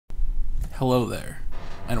Hello there,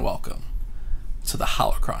 and welcome to the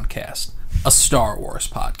Holocron-Cast, a Star Wars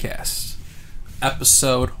podcast.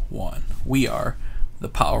 Episode 1. We are the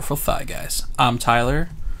Powerful Thigh Guys. I'm Tyler.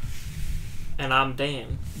 And I'm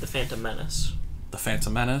Dan, the Phantom Menace. The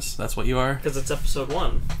Phantom Menace? That's what you are? Because it's episode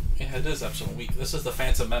 1. Yeah, it is episode 1. This is the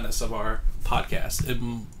Phantom Menace of our podcast. It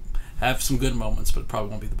will have some good moments, but it probably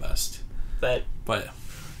won't be the best. That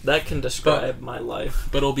can describe my life.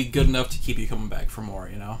 But it'll be good enough to keep you coming back for more,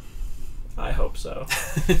 you know? I hope so.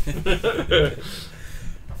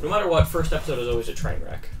 No matter what, first episode is always a train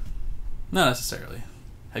wreck. Not necessarily.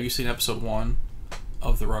 Have you seen episode 1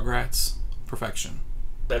 of the Rugrats? Perfection.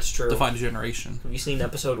 That's true. Defined a generation. Have you seen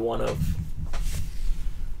episode 1 of...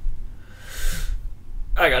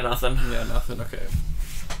 I got nothing. Yeah, nothing. Okay.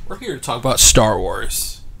 We're here to talk about Star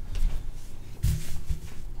Wars.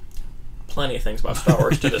 Plenty of things about Star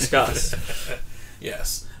Wars to discuss.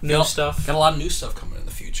 Yes. New stuff. Got a lot of new stuff coming in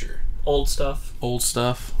the future. Old stuff. Old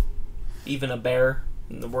stuff. Even a bear,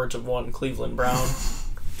 in the words of one Cleveland Brown.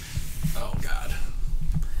 Oh, God.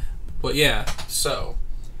 But yeah, so,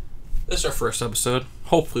 this is our first episode.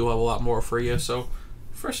 Hopefully we'll have a lot more for you. So,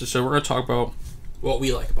 first episode, we're going to talk about what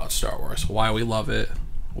we like about Star Wars, why we love it,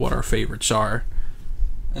 what our favorites are,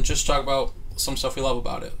 and just talk about some stuff we love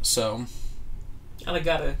about it. So, And I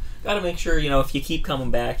gotta make sure, if you keep coming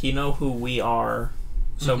back, you know who we are.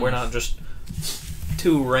 So we're not just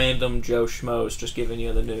two random Joe Schmoes just giving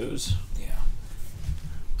you the news. Yeah.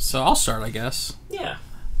 So I'll start, I guess. Yeah.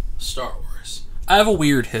 Star Wars. I have a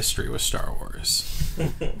weird history with Star Wars.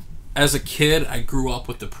 As a kid, I grew up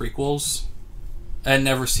with the prequels. I had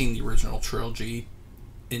never seen the original trilogy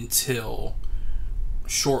until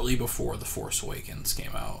shortly before The Force Awakens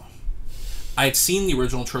came out. I had seen the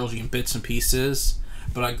original trilogy in bits and pieces,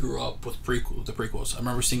 but I grew up with the prequels. I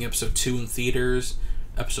remember seeing episode 2 in theaters,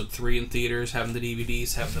 episode 3 in theaters, having the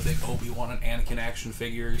DVDs, having the big Obi-Wan and Anakin action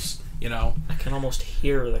figures, I can almost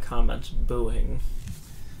hear the comments booing.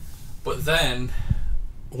 But then,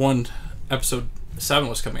 when episode 7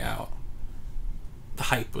 was coming out, the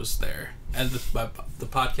hype was there. And the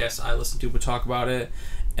podcast I listened to would talk about it,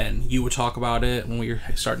 and you would talk about it when we were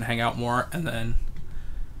starting to hang out more, and then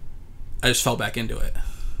I just fell back into it.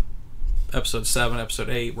 Episode 7, Episode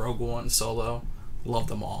 8, Rogue One, Solo. Loved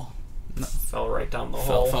them all. No, fell right down the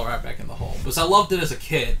hole. Fell right back in the hole. Because I loved it as a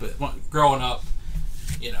kid, but growing up,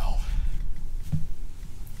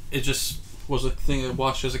 it just was a thing I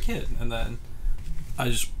watched as a kid. And then I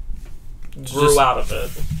just grew out of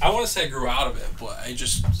it. I want to say I grew out of it, but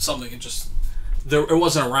it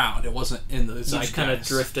wasn't around. It wasn't in the zeitgeist. You just kind of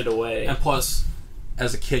drifted away. And plus,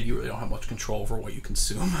 as a kid, you really don't have much control over what you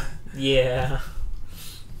consume. Yeah.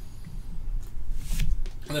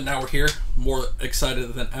 And then now we're here, more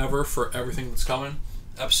excited than ever for everything that's coming.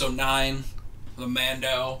 Episode 9, the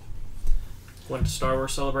Mando. Went to Star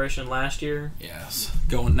Wars Celebration last year. Yes.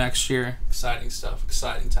 Going next year. Exciting stuff.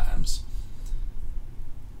 Exciting times.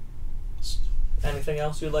 Anything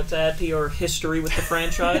else you'd like to add to your history with the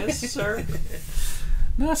franchise, sir?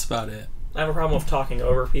 No, that's about it. I have a problem with talking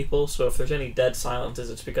over people, so if there's any dead silences,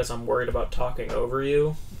 it's because I'm worried about talking over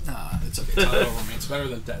you. Nah, it's okay. Talk over me. It's better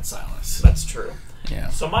than dead silence. That's true. Yeah.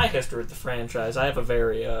 So my history with the franchise, I have a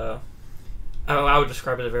very, I would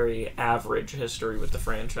describe it as a very average history with the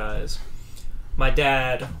franchise. My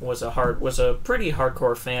dad was a pretty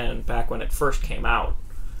hardcore fan back when it first came out.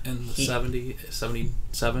 In the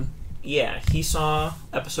 77? Yeah, he saw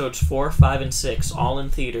episodes 4, 5, and 6 all in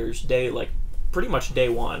theaters, pretty much day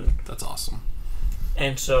one. That's awesome.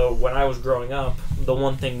 And so when I was growing up, the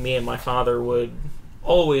one thing me and my father would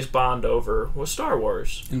always bond over was Star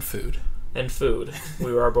Wars. And food.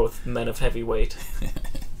 We are both men of heavy weight.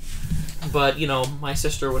 But, my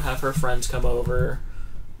sister would have her friends come over.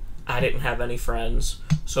 I didn't have any friends.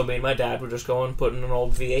 So me and my dad would just go and put in an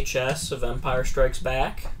old VHS of Empire Strikes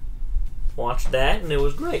Back. Watch that, and it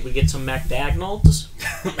was great. We'd get some McDagnalds.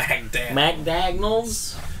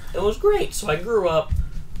 McDagnalds. It was great. So I grew up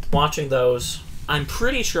watching those. I'm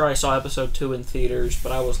pretty sure I saw episode 2 in theaters,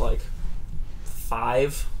 but I was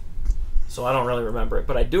 5. So I don't really remember it.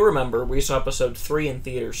 But I do remember we saw episode 3 in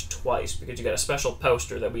theaters twice because you got a special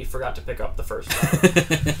poster that we forgot to pick up the first time.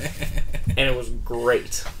 And it was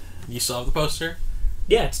great. You still have the poster?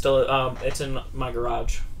 Yeah, it's still it's in my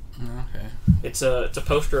garage. Okay. It's a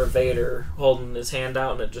poster of Vader holding his hand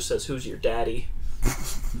out, and it just says, "Who's your daddy?"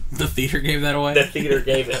 The theater gave that away? The theater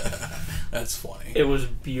gave it. That's funny. It was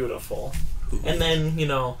beautiful. And then, me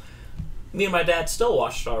and my dad still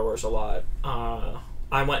watch Star Wars a lot.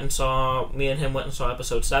 Me and him went and saw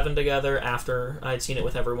episode 7 together after I'd seen it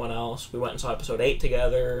with everyone else. We went and saw episode 8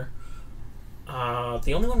 together.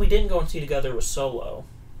 The only one we didn't go and see together was Solo.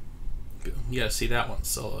 You gotta see that one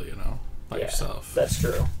solo, by yourself. That's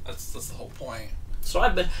true. That's the whole point. So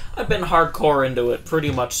I've been hardcore into it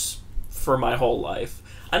pretty much for my whole life.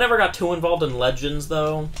 I never got too involved in Legends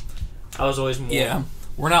though. I was always more. Yeah,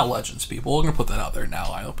 we're not Legends people. We're gonna put that out there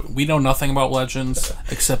now. We know nothing about Legends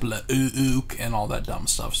except ook and all that dumb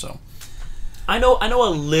stuff. So I know a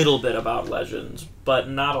little bit about Legends, but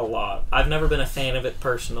not a lot. I've never been a fan of it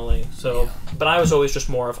personally. So, but I was always just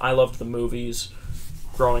more of I loved the movies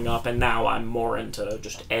growing up, and now I'm more into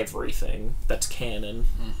just everything that's canon.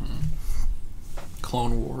 Mm-hmm.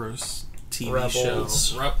 Clone Wars, TV Rebels.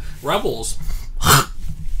 shows, Rebels.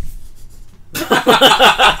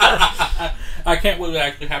 I can't believe that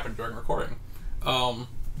actually happened during recording.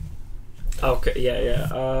 Okay, yeah.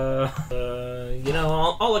 I'll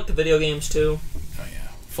like the video games too. Oh yeah,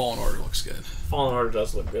 Fallen Order looks good. Fallen Order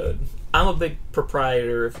does look good. I'm a big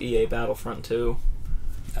proprietor of EA Battlefront 2.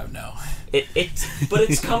 Oh no. But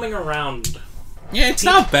it's coming around. Yeah, it's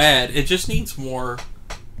not bad. It just needs more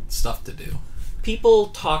stuff to do. People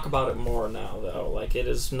talk about it more now, though. Like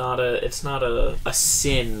it's not a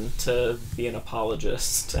sin to be an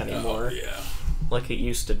apologist anymore. Oh, yeah. Like it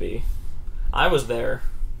used to be. I was there.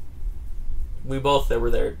 We both were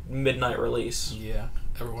there. Midnight release. Yeah.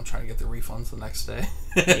 Everyone trying to get their refunds the next day.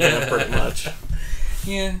 Yeah, pretty much.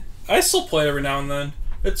 Yeah. I still play every now and then.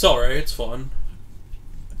 It's alright. It's fun.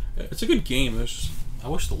 It's a good game. I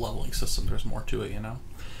wish the leveling system, there's more to it,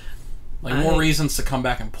 Like, more reasons to come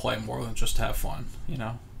back and play more than just to have fun,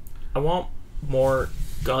 I want more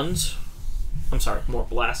guns. I'm sorry, more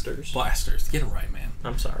blasters. Blasters. Get it right, man.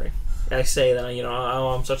 I'm sorry. I say that,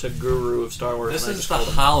 I'm such a guru of Star Wars. This is the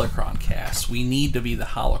Holocron-Cast. We need to be the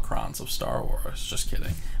Holocrons of Star Wars. Just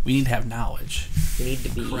kidding. We need to have knowledge. We need to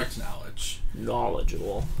be correct knowledge.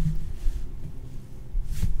 Knowledgeable.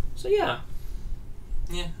 So, yeah.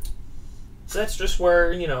 Yeah. So that's just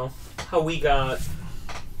where, how we got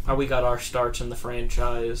our starts in the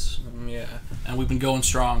franchise. Yeah. And we've been going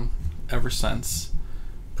strong ever since.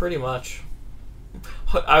 Pretty much.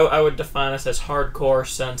 I would define us as hardcore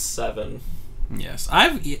since 7. Yes.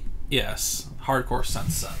 Yes. Hardcore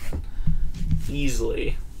since 7.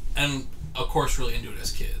 Easily. And, of course, really into it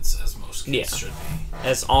as kids, as most kids should be.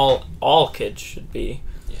 As all kids should be.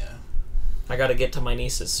 Yeah. I gotta get to my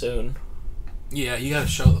nieces soon. Yeah, you gotta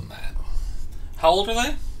show them that. How old are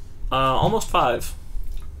they? Almost 5.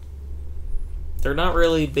 They're not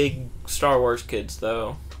really big Star Wars kids,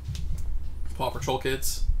 though. Paw Patrol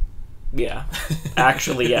kids? Yeah.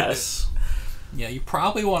 Actually, yes. Yeah, you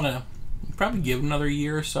probably want to give them another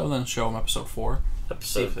year or so, then show them episode 4. I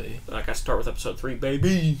gotta start with episode 3,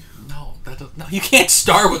 baby. No, no, you can't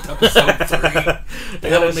start with episode 3.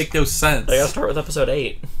 That would make no sense. I gotta start with episode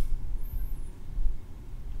 8.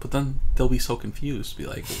 But then they'll be so confused. Be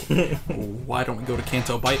like, why don't we go to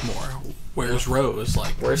Canto Bite more? Where's Rose?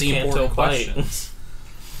 Like, where's the Canto important Bite? Questions.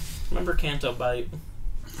 Remember Canto Bite?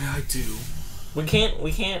 Yeah, I do. We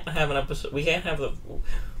can't have an episode. We can't have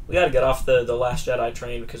we gotta get off the Last Jedi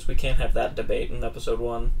train because we can't have that debate in episode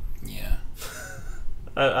 1. Yeah.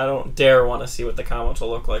 I don't dare want to see what the comments will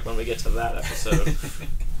look like when we get to that episode.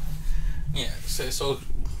 Yeah. So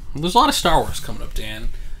there's a lot of Star Wars coming up, Dan.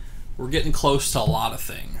 We're getting close to a lot of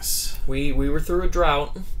things. We were through a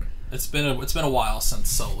drought. It's been a while since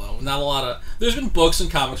Solo. Not a lot of. There's been books and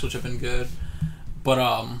comics which have been good, but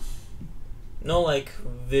no, like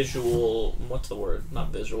visual. What's the word?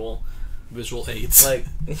 Not visual. Visual aids. Like,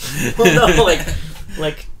 well, no,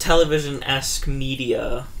 like television-esque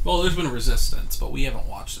media. Well, there's been Resistance, but we haven't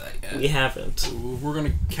watched that yet. We haven't. We're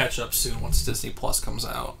gonna catch up soon once Disney Plus comes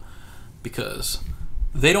out, because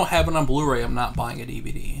they don't have it on Blu-ray. I'm not buying a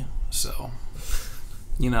DVD, so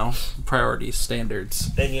priorities,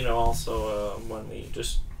 standards. And also when we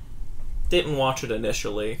just didn't watch it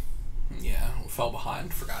initially. Yeah, we fell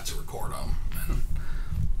behind, forgot to record them,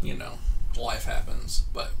 and life happens.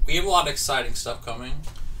 But we have a lot of exciting stuff coming.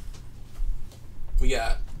 We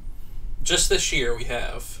got, just this year, we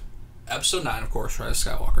have episode 9, of course, Rise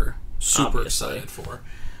of Skywalker. Super Obviously. excited for.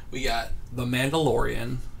 We got The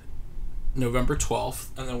Mandalorian, November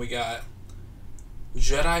 12th, and then we got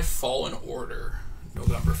Jedi Fallen Order,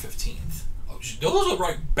 November 15th. Oh, those are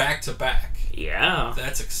right back to back. Yeah.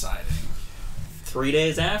 That's exciting. 3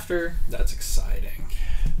 days after. That's exciting.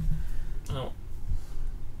 Oh.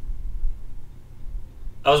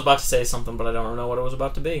 I was about to say something, but I don't know what it was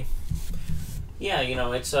about to be. Yeah,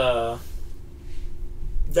 it's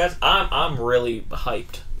that's I'm really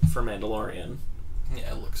hyped for Mandalorian.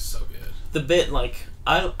 Yeah, it looks so good. The bit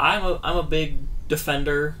I'm a big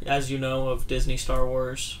defender, as you know, of Disney Star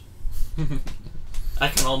Wars. I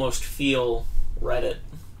can almost feel Reddit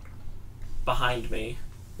behind me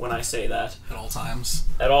when I say that. At all times.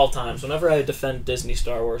 At all times. Whenever I defend Disney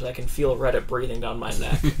Star Wars, I can feel Reddit breathing down my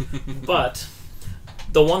neck. But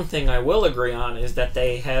the one thing I will agree on is that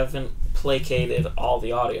they haven't placated all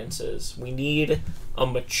the audiences. We need a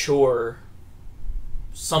mature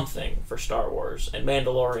something for Star Wars, and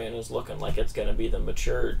Mandalorian is looking like it's going to be the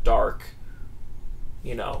mature, dark,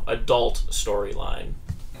 adult storyline.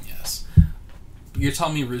 Yes. You're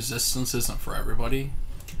telling me Resistance isn't for everybody?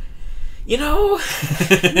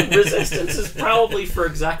 Resistance is probably for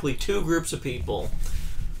exactly two groups of people.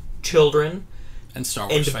 Children and Star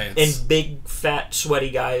Wars fans. And big, fat,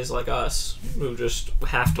 sweaty guys like us who just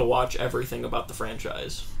have to watch everything about the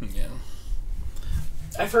franchise. Yeah.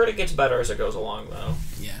 I've heard it gets better as it goes along, though.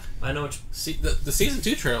 Yeah. I know it's... the Season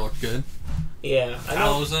 2 trailer looked good. Yeah.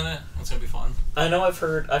 Kylo's in it. It's going to be fun. I know I've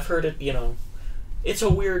heard it, It's a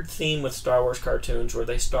weird theme with Star Wars cartoons where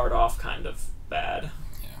they start off kind of bad.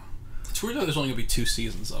 Yeah. It's weird that there's only going to be 2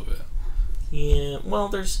 seasons of it. Yeah,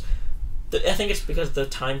 well, I think it's because of the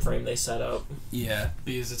time frame they set up. Yeah,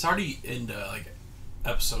 because it's already into,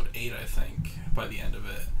 episode 8, I think, by the end of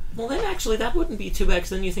it. Well, then actually, that wouldn't be too bad, because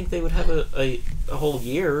then you think they would have a whole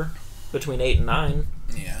year between 8 and 9.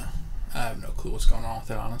 Yeah. I have no clue what's going on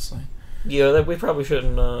with it, honestly. Yeah, we probably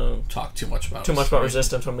shouldn't talk too much about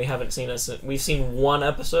Resistance when we haven't seen it. We've seen one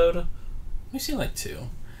episode. We've seen 2.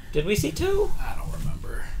 Did we see 2? I don't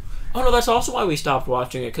remember. Oh no, that's also why we stopped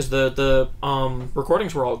watching it, because the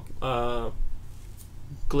recordings were all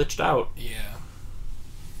glitched out. Yeah.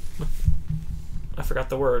 I forgot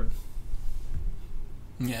the word.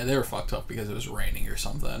 Yeah, they were fucked up because it was raining or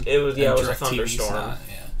something. It was a thunderstorm.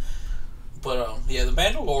 Yeah. But, The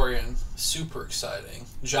Mandalorian, super exciting.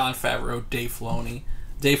 Jon Favreau, Dave Filoni.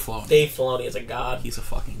 Dave Filoni is a god. He's a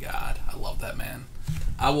fucking god. I love that man.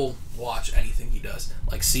 I will watch anything he does.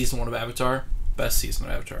 Like season 1 of Avatar, best season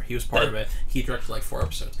of Avatar. He was part of it. He directed 4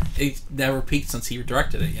 episodes. It never peaked since he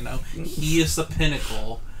directed it, He is the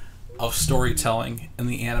pinnacle of storytelling in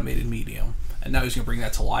the animated medium. And now he's going to bring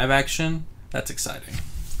that to live action. That's exciting.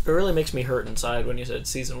 It really makes me hurt inside when you said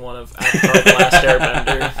season 1 of Avatar: The Last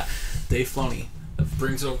Airbender. Dave Filoni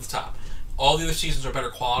brings it over the top. All the other seasons are better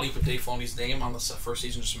quality, but Dave Filoni's name on the first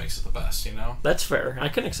season just makes it the best, That's fair. I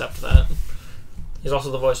can accept that. He's also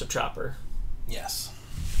the voice of Chopper. Yes.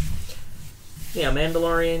 Yeah,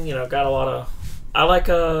 Mandalorian, got a lot of... I like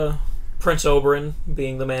Prince Oberyn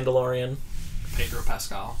being the Mandalorian. Pedro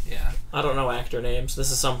Pascal, yeah. I don't know actor names.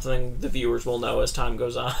 This is something the viewers will know as time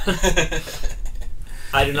goes on.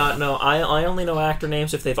 I do not know. I only know actor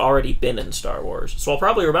names if they've already been in Star Wars. So I'll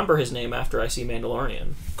probably remember his name after I see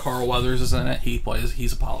Mandalorian. Carl Weathers is in it.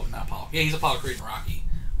 He's Apollo, not Apollo. Yeah, he's Apollo Creed and Rocky.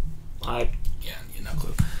 Yeah, you have no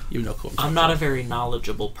clue. You have no clue. I'm not a very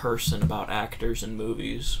knowledgeable person about actors and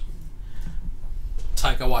movies.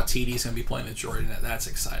 Taika Waititi's going to be playing the droid in it. That's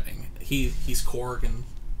exciting. He's Korg and...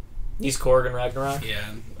 He's Korg in Ragnarok? Yeah,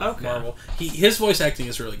 okay. Marvel. His voice acting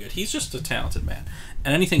is really good. He's just a talented man.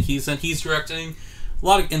 And anything he's in, he's directing... A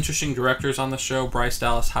lot of interesting directors on the show. Bryce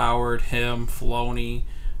Dallas Howard, him, Filoni.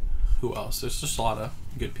 Who else? There's just a lot of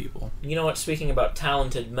good people. You know what? Speaking about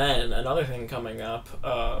talented men, another thing coming up,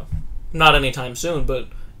 not anytime soon, but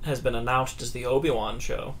has been announced is the Obi-Wan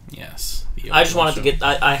show. Yes. I just wanted to get...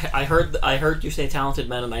 I heard you say talented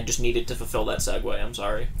men, and I just needed to fulfill that segue. I'm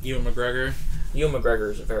sorry. Ewan McGregor. Ewan McGregor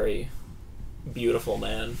is a very beautiful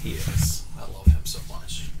man. He is. I love him so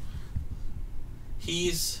much.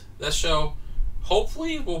 That show...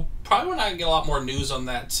 Hopefully, we'll probably not get a lot more news on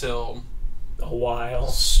that till a while.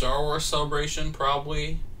 Star Wars Celebration,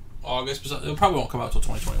 probably August. But it probably won't come out till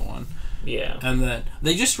 2021. Yeah. And then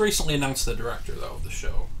they just recently announced the director though of the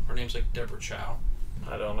show. Her name's Deborah Chow.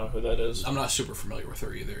 I don't know who that is. I'm not super familiar with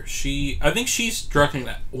her either. I think she's directing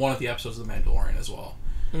one of the episodes of The Mandalorian as well.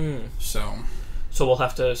 So we'll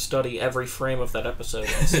have to study every frame of that episode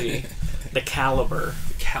and see the caliber.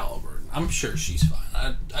 The caliber. I'm sure she's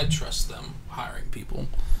fine. I trust them hiring people.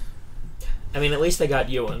 I mean, at least they got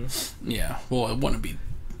Ewan. Yeah. Well, it wouldn't be...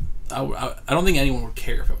 I don't think anyone would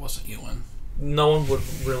care if it wasn't Ewan. No one would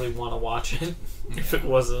really want to watch it if it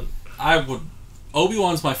wasn't. I would...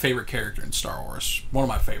 Obi-Wan's my favorite character in Star Wars. One of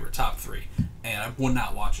my favorite, top 3. And I would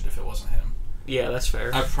not watch it if it wasn't him. Yeah, that's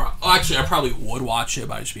fair. Actually, I probably would watch it,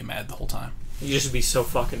 but I'd just be mad the whole time. You'd just be so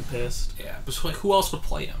fucking pissed. Yeah, but who else would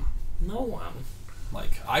play him? No one.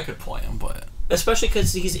 I could play him, but... Especially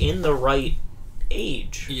because he's in the right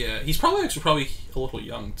age. Yeah, he's probably a little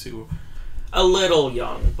young, too. A little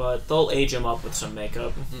young, but they'll age him up with some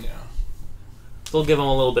makeup. Yeah. They'll give him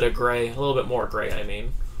a little bit of gray. A little bit more gray, I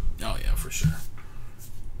mean. Oh, yeah, for sure.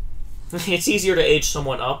 It's easier to age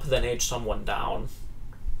someone up than age someone down.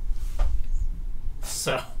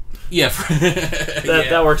 So... Yeah,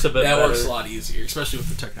 that works a bit better. That works a lot easier, especially with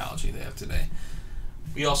the technology they have today.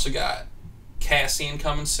 We also got Cassian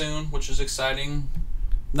coming soon, which is exciting.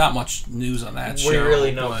 Not much news on that show. We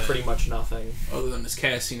really know pretty much nothing. Other than this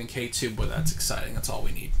Cassian and K2, but that's exciting. That's all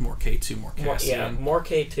we need. More K2, more Cassian. More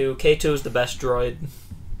K2. K2 is the best droid.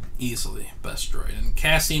 Easily, best droid. And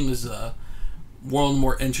Cassian is one of the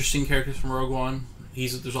more interesting characters from Rogue One.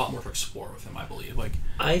 There's a lot more to explore with him, I believe. Like,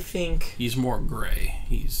 I think he's more gray.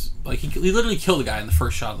 He's like he literally killed a guy in the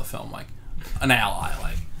first shot of the film, like an ally.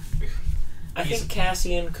 Like, I think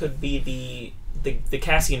Cassian could be the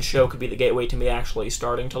Cassian show could be the gateway to me actually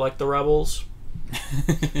starting to like the Rebels.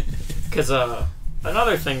 Because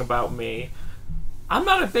another thing about me, I'm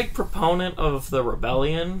not a big proponent of the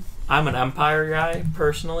Rebellion. I'm an Empire guy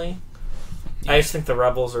personally. Yeah. I just think the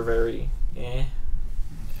Rebels are very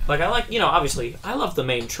Like, I like, obviously, I love the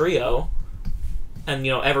main trio and,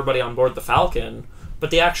 everybody on board the Falcon, but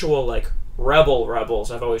the actual, like,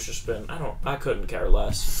 Rebels, I've always just been, I couldn't care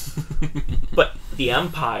less. But the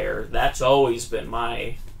Empire, that's always been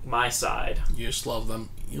my side. You just love them.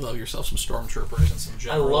 You love yourself some stormtroopers and some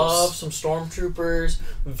generals. I love some stormtroopers.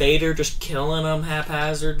 Vader just killing them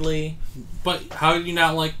haphazardly. But how do you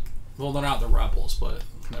not like, well, they're not the Rebels, but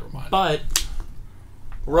never mind. But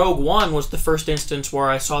Rogue One was the first instance where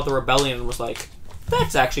I saw the Rebellion and was like,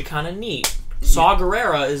 that's actually kind of neat. Saw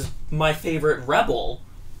Gerrera is my favorite rebel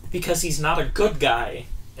because he's not a good guy,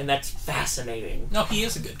 and that's fascinating. No, he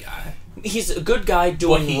is a good guy. He's a good guy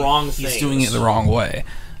doing wrong things. He's doing it the wrong way.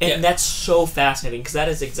 And that's so fascinating, because that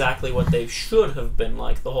is exactly what they should have been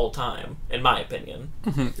like the whole time, in my opinion.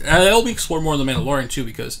 Mm-hmm. And it'll be explored more in The Mandalorian, too,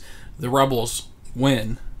 because the Rebels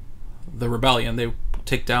win the Rebellion. They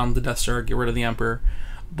take down the Death Star, get rid of the Emperor,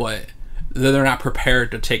 but they're not prepared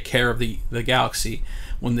to take care of the galaxy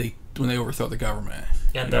when they overthrow the government.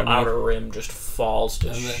 And the Outer Rim just falls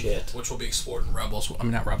to shit. Which will be explored in Rebels. I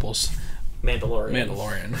mean, not Rebels.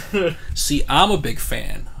 Mandalorian. See, I'm a big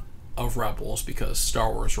fan of Rebels because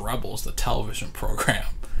Star Wars Rebels, the television program,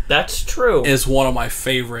 that's true, is one of my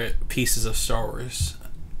favorite pieces of Star Wars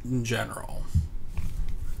in general.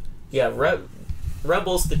 Yeah,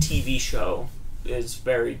 Rebels, the TV show, is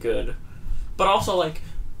very good. But also, like,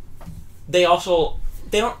 they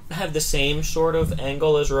don't have the same sort of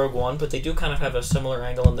angle as Rogue One, but they do kind of have a similar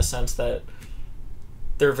angle in the sense that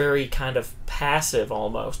they're very kind of passive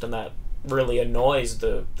almost, and that really annoys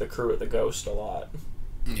the crew of the Ghost a lot.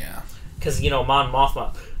 Yeah. Because, Mon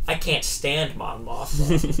Mothma, I can't stand Mon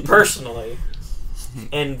Mothma, personally.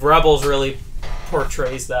 And Rebels really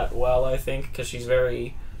portrays that well, I think, because she's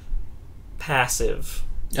very passive.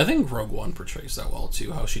 I think Rogue One portrays that well,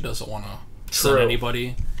 too, how she doesn't want to send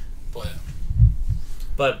anybody.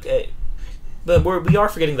 But we are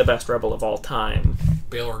forgetting the best rebel of all time.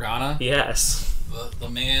 Bail Organa? Yes. The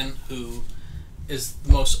man who is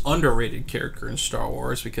the most underrated character in Star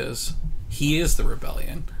Wars because he is the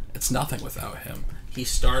rebellion. It's nothing without him. He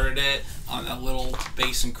started it on that little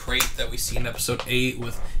base and crate that we see in Episode 8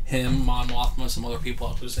 with him, Mon Mothma, some other people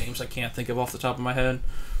whose names I can't think of off the top of my head.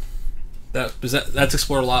 That's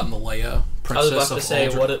explored a lot in the Leia Princess. I was about to say,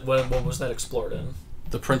 what was that explored in?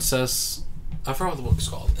 The Princess... I forgot what the book is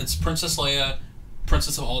called. It's Princess Leia,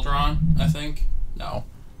 Princess of Alderaan, I think. No.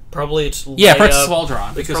 Probably it's Leia. Yeah, Princess of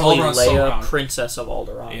Alderaan. Because Alderaan Leia, Princess of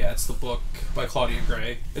Alderaan. Yeah, it's the book by Claudia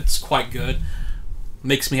Gray. It's quite good.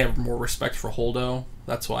 Makes me have more respect for Holdo.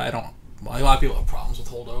 That's why a lot of people have problems with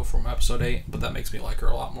Holdo from Episode 8, but that makes me like her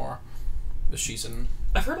a lot more. She's in...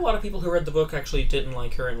 I've heard a lot of people who read the book actually didn't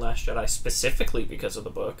like her in Last Jedi specifically because of the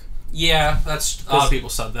book. Yeah, a lot of people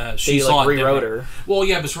said that. She rewrote her. Well,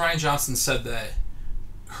 yeah, because Rian Johnson said that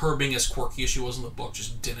her being as quirky as she was in the book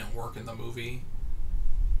just didn't work in the movie.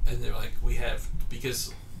 And they're like,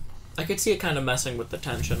 because... I could see it kind of messing with the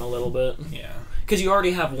tension a little bit. Yeah. Because you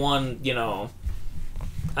already have one,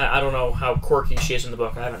 I don't know how quirky she is in the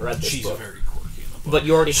book. I haven't read this book. She's very quirky in the book. But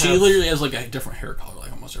you already have... She literally has like a different hair color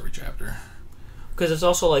like almost every chapter. Because it's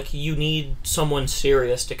also like you need someone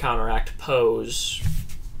serious to counteract Poe's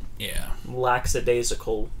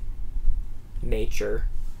lackadaisical nature.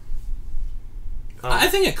 I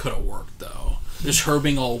think it could have worked though. Just her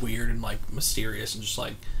being all weird and like mysterious and just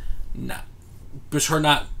like her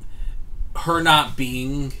not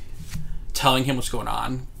being telling him what's going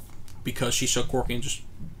on because she's so quirky and just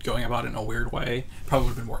going about it in a weird way probably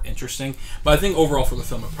would have been more interesting. But I think overall for the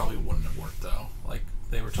film it probably wouldn't have worked though. Like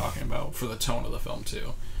they were talking about for the tone of the film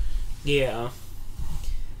too. Yeah.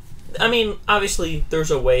 I mean, obviously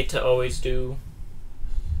there's a way to always do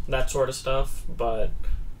that sort of stuff, but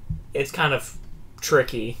it's kind of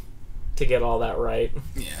tricky to get all that right.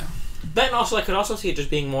 Yeah. Then also I could also see it just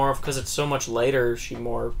being more of, because it's so much later, she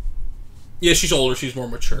more Yeah, she's older. She's more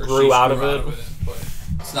mature. Grew out of it, but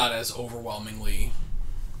it's not as overwhelmingly.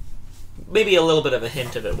 Maybe a little bit of a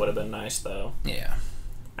hint of it would have been nice, though. Yeah.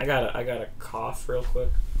 I gotta cough real quick.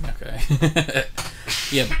 Okay.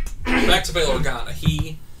 Yeah. Back to Bail Organa.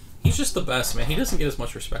 He's just the best, man. He doesn't get as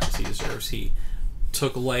much respect as he deserves. He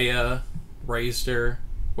took Leia, raised her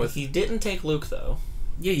with. He didn't take Luke, though.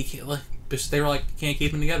 Yeah, you can't. Like, they were like, you can't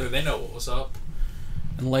keep them together. They know what was up.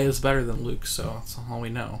 And Leia's better than Luke, so that's all we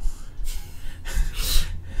know.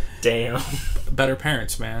 Damn. Better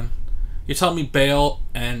parents, man. You're telling me Bail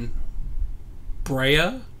and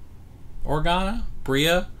Brea Organa?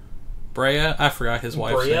 Brea? I forgot his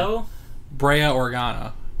wife's name. Brea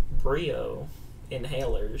Organa. Brio.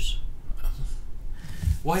 Inhalers.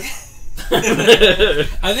 What?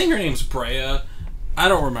 I think her name's Brea. I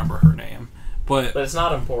don't remember her name. But it's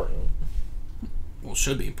not important. Well, it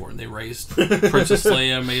should be important. They raised Princess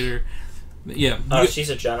Leia, made her... Yeah.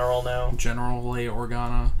 She's a general now. General Leia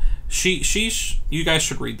Organa. You guys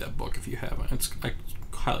should read that book if you haven't. I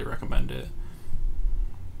highly recommend it.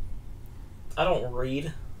 I don't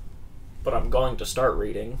read, but I'm going to start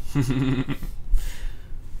reading.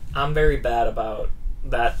 I'm very bad about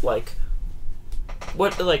that, like,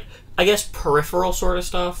 I guess peripheral sort of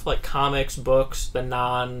stuff, like comics, books, the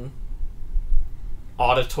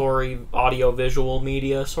non-auditory, audio-visual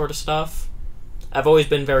media sort of stuff. I've always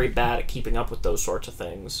been very bad at keeping up with those sorts of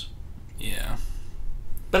things. Yeah.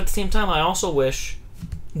 But at the same time, I also wish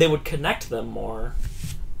they would connect them more.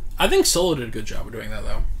 I think Solo did a good job of doing that,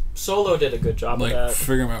 though. Solo did a good job of that. Like,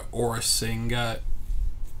 figuring out Aura Singh got...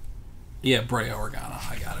 Yeah, Brea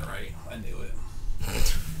Organa. I got it right. I knew it.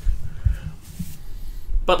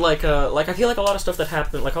 But, I feel like a lot of stuff that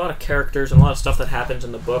happens... Like, a lot of characters and a lot of stuff that happens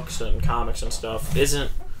in the books and comics and stuff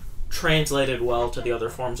isn't translated well to the other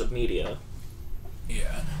forms of media.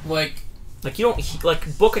 Yeah. Like, you don't...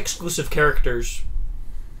 Like, book-exclusive characters...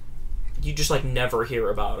 You just, never hear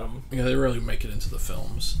about them. Yeah, they really make it into the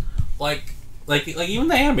films. Like even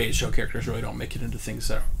the animated show characters really don't make it into things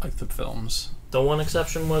that are like the films. The one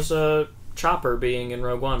exception was Chopper being in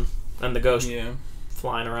Rogue One and the ghost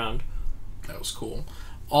flying around. That was cool.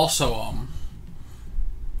 Also, I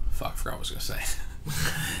forgot what I was gonna say.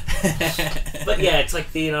 But yeah, it's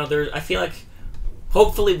like there's. I feel like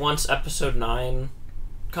hopefully once Episode 9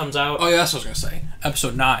 comes out. Oh yeah, that's what I was gonna say.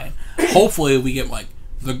 Episode 9. Hopefully we get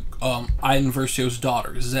the Iden Versio's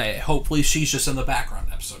daughter, Zay. Hopefully she's just in the background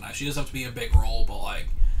in Episode 9. She doesn't have to be a big role, but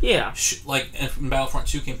yeah. In Battlefront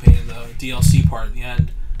 2 campaign, the DLC part at the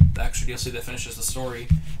end, the extra DLC that finishes the story,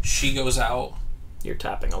 she goes out. You're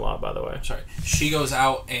tapping a lot, by the way. Sorry. She goes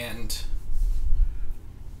out and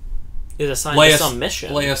is assigned to some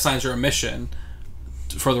mission. Leia assigns her a mission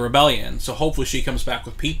for the rebellion, so hopefully she comes back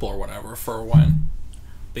with people or whatever for when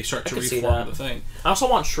they start to reform the thing. I also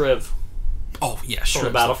want Shriv. Oh, yeah, from the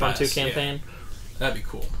Battlefront 2 campaign. Yeah. That'd be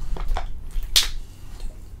cool.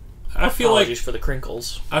 Apologies for the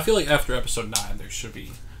crinkles. I feel like after Episode 9, there should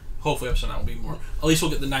be... Hopefully Episode 9 will be more... At least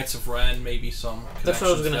we'll get the Knights of Ren, maybe some That's what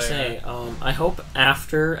I was going to say. I hope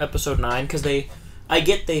after Episode 9, because I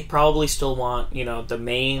get they probably still want, the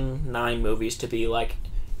main 9 movies to be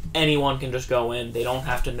anyone can just go in. They don't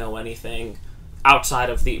have to know anything outside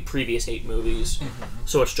of the previous 8 movies. Mm-hmm.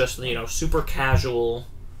 So it's just, super casual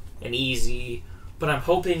and easy, but I'm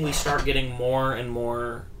hoping we start getting more and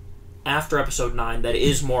more after Episode 9 that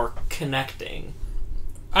is more connecting.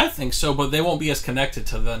 I think so, but they won't be as connected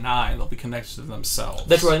to the 9. They'll be connected to themselves.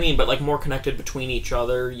 That's what I mean, but more connected between each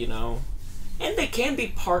other, and they can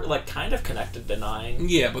be kind of connected to 9.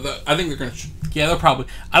 Yeah, but I think they're going to... Yeah, they'll probably...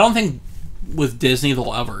 I don't think with Disney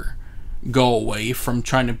they'll ever go away from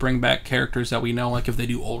trying to bring back characters that we know, if they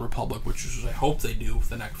do Old Republic, which is, I hope they do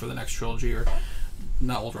for the next trilogy, or...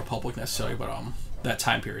 Not Old Republic necessarily, but that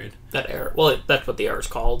time period. That era. Well, that's what the era is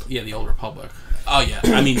called. Yeah, the Old Republic. Oh yeah,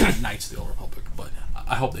 I mean not Knights of the Old Republic, but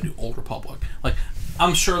I hope they do Old Republic.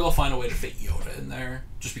 I'm sure they'll find a way to fit Yoda in there,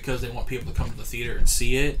 just because they want people to come to the theater and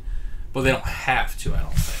see it. But they don't have to, I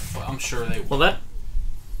don't think. But I'm sure they will. Well, that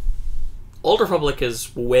Old Republic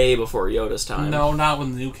is way before Yoda's time. No, not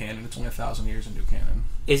with the new canon. It's only 1,000 years in new canon.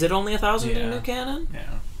 Is it only 1,000 in new canon?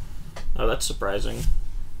 Yeah. Oh, that's surprising.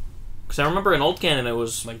 Because I remember in old canon it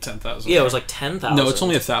was... 10,000. Yeah, it was 10,000. No, it's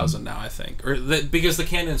only 1,000 now, I think. Because the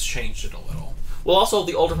canon's changed it a little. Well, also,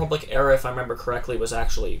 the Old Republic era, if I remember correctly, was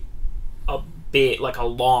actually a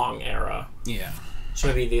long era. Yeah. So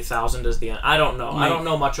maybe the 1,000 is the end. I don't know. I don't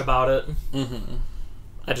know much about it. Mm-hmm.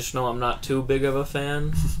 I just know I'm not too big of a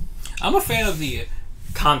fan. I'm a fan of the...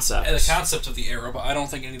 concept. The concept of the era, but I don't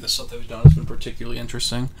think any of the stuff that we've done has been particularly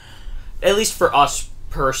interesting. At least for us,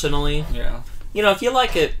 personally. Yeah. If you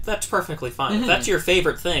like it, that's perfectly fine. Mm-hmm. If that's your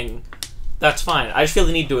favorite thing, That's fine. I just feel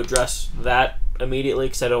the need to address that immediately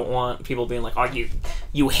because I don't want people being like, "Oh,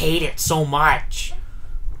 you hate it so much."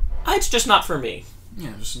 It's just not for me.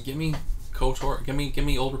 Yeah, just give me KOTOR, give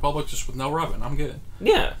me Old Republic just with no Revan. I'm good.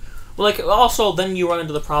 Yeah. Well, like, also, then you run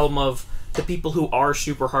into the problem of the people who are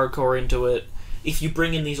super hardcore into it. If you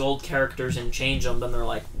bring in these old characters and change them, then they're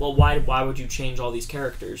like, well, why would you change all these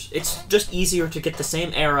characters? It's just easier to get the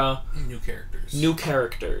same era. New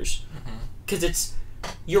characters. Because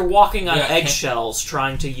you're walking on eggshells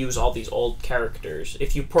trying to use all these old characters.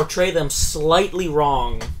 If you portray them slightly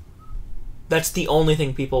wrong, that's the only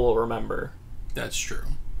thing people will remember. That's true.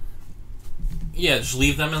 Yeah, just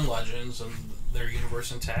leave them in Legends and their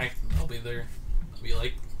universe intact, and they'll be there. They'll be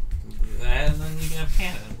like that, and then you can have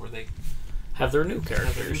canon where they have their new characters.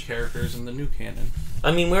 Have their new characters in the new canon.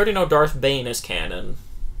 I mean, we already know Darth Bane is canon.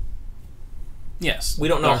 Yes. We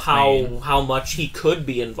don't know how much he could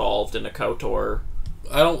be involved in a KOTOR.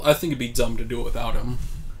 I think it'd be dumb to do it without him.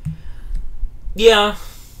 Yeah.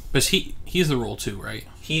 Because he's the rule too, right?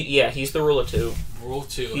 He's the rule of two. Rule of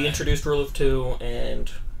two. He introduced rule of two,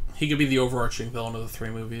 and he could be the overarching villain of the 3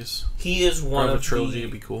 movies. He is one of a trilogy.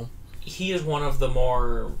 Would be cool. He is one of the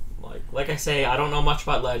more like I say, I don't know much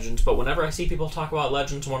about Legends, but whenever I see people talk about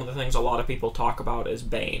Legends, one of the things a lot of people talk about is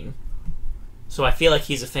Bane. So I feel like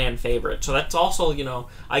he's a fan favorite. So that's also,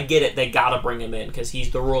 I get it. They gotta bring him in because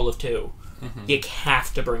he's the rule of two. You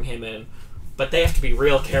have to bring him in, but they have to be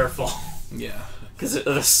real careful. Yeah. Because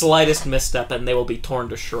the slightest misstep and they will be torn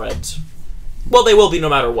to shreds. Well, they will be no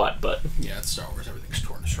matter what, but... Yeah, it's Star Wars. Everything's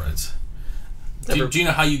torn to shreds. Do you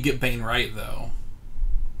know how you get Bane right, though?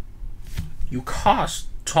 You cast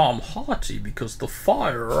Tom Hardy because the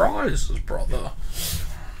fire rises, brother.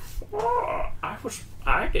 Oh,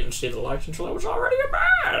 I didn't see the lights until I was already a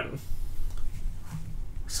man.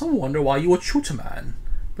 Some wonder why you would shoot a man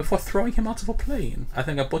before throwing him out of a plane. I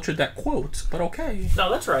think I butchered that quote, but okay.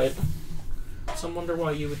 No, that's right. Some wonder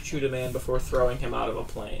why you would shoot a man before throwing him out of a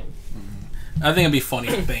plane. I think it'd be funny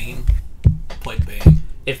if Bane played Bane.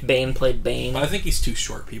 If Bane played Bane? But I think he's too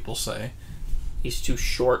short, people say. He's too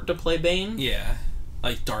short to play Bane? Yeah.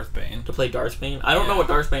 Like Darth Bane. To play Darth Bane? I don't know what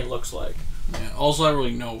Darth Bane looks like. Yeah. All I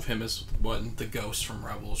really know of him is the Ghost from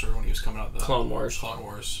Rebels, or when he was coming out of the Clone Wars. What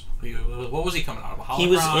was he coming out of? A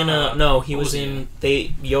Holocron? He was in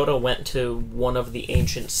Yoda went to one of the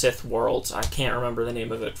ancient Sith worlds. I can't remember the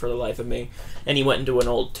name of it for the life of me. And he went into an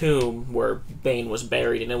old tomb where Bane was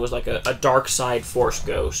buried, and it was like a dark side Force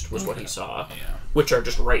ghost was what he saw. Yeah. Which are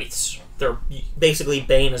just wraiths. They're basically,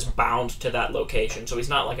 Bane is bound to that location, so he's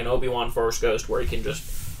not like an Obi-Wan Force ghost where he can just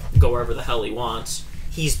go wherever the hell he wants.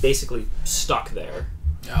 He's basically stuck there.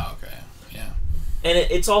 Oh, okay. Yeah. And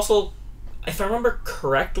it's also, if I remember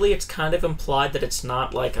correctly, it's kind of implied that it's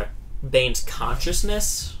not like a Bane's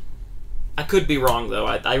consciousness. I could be wrong, though.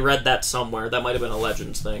 I read that somewhere. That might have been a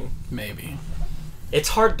Legends thing. Maybe. It's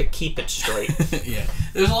hard to keep it straight. Yeah.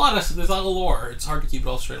 There's a lot of lore. It's hard to keep it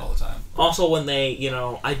all straight all the time. Also, when they,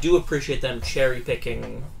 I do appreciate them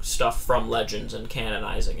cherry-picking stuff from Legends and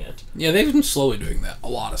canonizing it. Yeah, they've been slowly doing that. A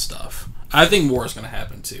lot of stuff. I think more is going to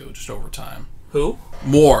happen, too, just over time. Who?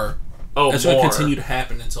 More. Oh, That's going to continue to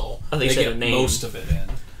happen until they get most of it in.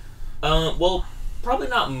 Well, probably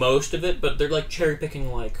not most of it, but they're, cherry-picking,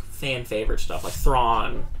 fan favorite stuff. Like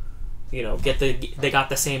Thrawn. They got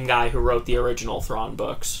the same guy who wrote the original Thrawn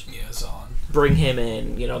books. Yeah, Zahn. Bring him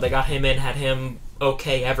in. They got him in, had him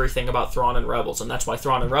okay everything about Thrawn and Rebels, and that's why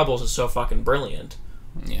Thrawn and Rebels is so fucking brilliant.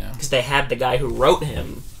 Yeah. Because they had the guy who wrote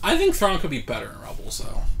him. I think Thrawn could be better in Rebels,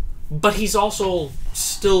 though. But he's also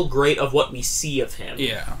still great of what we see of him.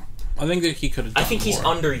 Yeah. I think that he could have done he's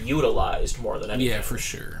more. underutilized more than anything. Yeah, for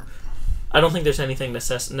sure. I don't think there's anything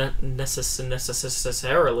necessarily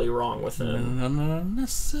wrong with him.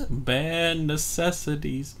 Bad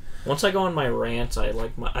necessities. Once I go on my rants,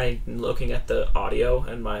 I'm looking at the audio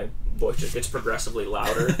and my voice just gets progressively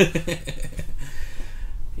louder.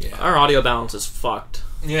 Yeah. Our audio balance is fucked.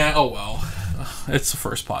 Yeah, oh well. It's the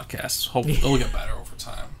first podcast. Hopefully it'll get better over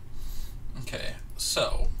time. Okay,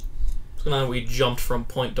 so we jumped from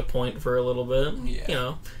point to point for a little bit.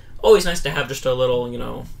 Yeah. Always nice to have just a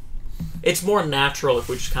little, It's more natural if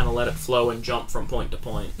we just kind of let it flow and jump from point to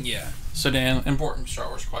point. Yeah. So, Dan, important Star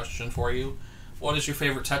Wars question for you. What is your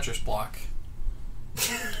favorite Tetris block?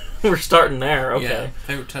 We're starting there, okay. Yeah,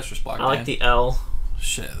 favorite Tetris block, I like the L.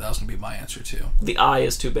 Shit, that was going to be my answer, too. The I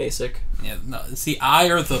is too basic. Yeah, no, it's the I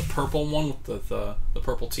or the purple one with the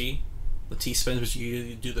purple T. The T-spins, but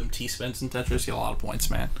you do them T-spins in Tetris, you get a lot of points,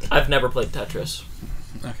 man. I've never played Tetris.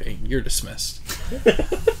 Okay, you're dismissed.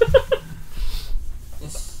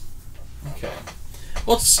 Okay.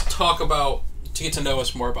 Let's talk about, to get to know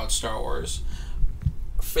us more about Star Wars,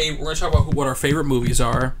 We're going to talk about what our favorite movies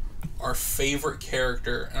are, our favorite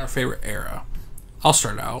character, and our favorite era. I'll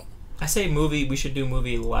start out. I say movie. We should do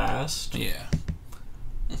movie last. Yeah.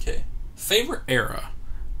 Okay. Favorite era.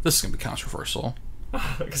 This is going to be controversial.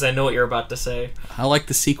 Because I know what you're about to say. I like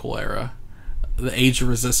the sequel era. The Age of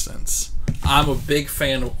Resistance. I'm a big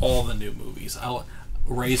fan of all the new movies.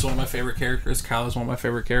 Rey's one of my favorite characters. Kylo's one of my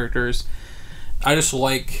favorite characters. I just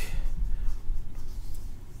like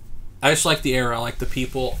the era. I like the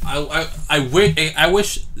people. I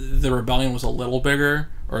wish the rebellion was a little bigger,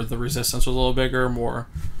 or the resistance was a little bigger, more.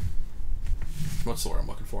 What's the word I'm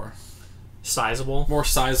looking for? Sizable. More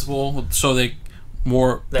sizable, so they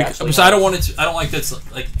more. Because I don't want it to. I don't like this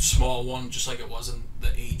like small one, just like it was in the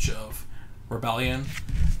Age of Rebellion,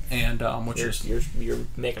 and you're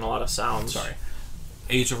making a lot of sounds. Sorry,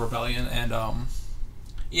 Age of Rebellion, and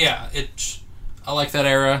yeah, I like that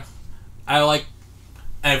era. I like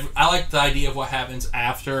the idea of what happens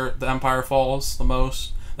after the Empire falls the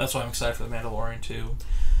most. That's why I'm excited for the Mandalorian too.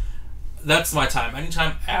 That's my time.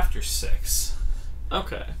 Anytime after 6.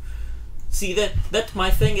 Okay. See, that my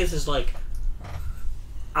thing is like,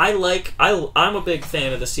 I'm a big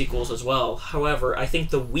fan of the sequels as well. However, I think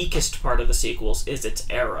the weakest part of the sequels is its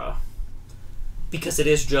era. Because it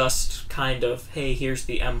is just kind of, hey, here's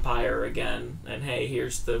the Empire again, and hey,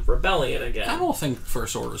 here's the Rebellion again. I don't think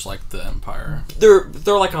First Order's like the Empire.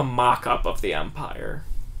 They're like a mock-up of the Empire.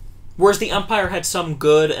 Whereas the Empire had some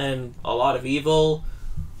good and a lot of evil,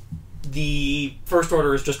 the First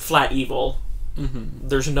Order is just flat evil. Mm-hmm.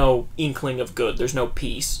 There's no inkling of good. There's no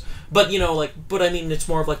peace. But, I mean, it's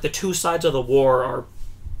more of like the two sides of the war are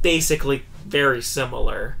basically very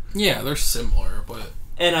similar. Yeah, they're similar, but...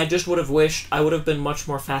 And I just would have wished, I would have been much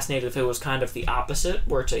more fascinated if it was kind of the opposite,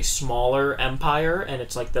 where it's a smaller empire, and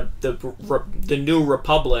it's like the new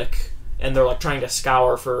republic, and they're like trying to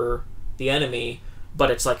scour for the enemy,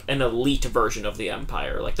 but it's like an elite version of the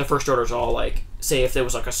Empire. Like the First Order's all like, say if there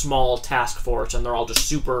was like a small task force, and they're all just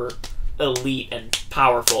super elite and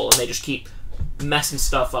powerful, and they just keep messing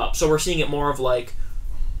stuff up. So we're seeing it more of like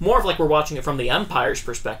we're watching it from the Empire's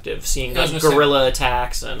perspective, seeing like guerrilla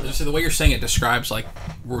attacks and. So the way you're saying it describes like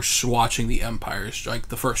we're watching the Empire's, like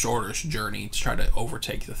the First Order's journey to try to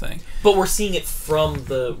overtake the thing. But we're seeing it from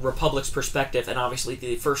the Republic's perspective, and obviously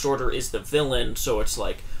the First Order is the villain. So it's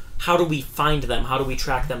like, how do we find them? How do we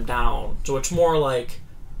track them down? So it's more like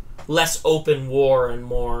less open war and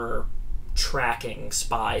more tracking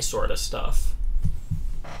spy sort of stuff.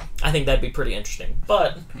 I think that'd be pretty interesting,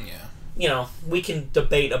 but. Yeah. We can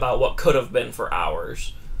debate about what could have been for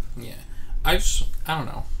hours. Yeah. I don't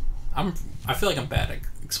know. I feel like I'm bad at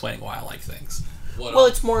explaining why I like things.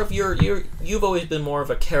 It's more of you've always been more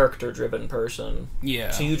of a character-driven person.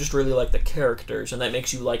 Yeah. So you just really like the characters, and that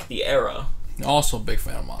makes you like the era. Also a big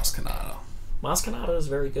fan of Maz Kanata. Maz Kanata is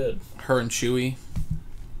very good. Her and Chewie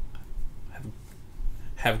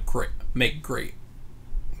make great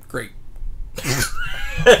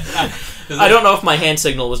I don't know if my hand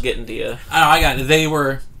signal was getting to you. I got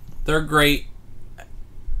it. They're great.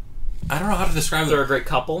 I don't know how to describe them. They're a great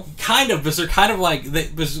couple? Kind of, because they're kind of like...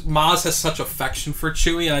 Because Maz has such affection for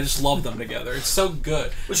Chewie, and I just love them together. It's so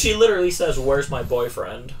good. Well, she literally says, "Where's my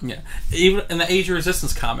boyfriend?" Yeah. Even in the Age of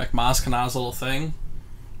Resistance comic, Maz Kanata's little thing,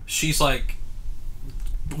 she's like...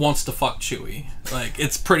 wants to fuck Chewie. Like,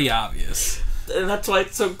 it's pretty obvious. And that's why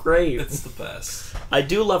it's so great. It's the best. I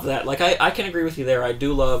do love that. Like, I can agree with you there. I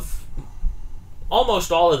do love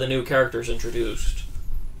almost all of the new characters introduced.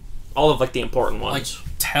 All of, like, the important ones. Like,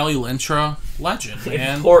 Tali Lintra, legend,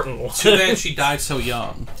 man. Important ones. Too bad she died so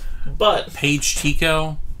young. But... Paige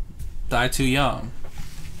Tico died too young.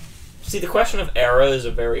 See, the question of era is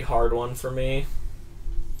a very hard one for me.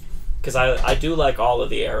 Because I do like all of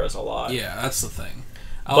the eras a lot. Yeah, that's the thing.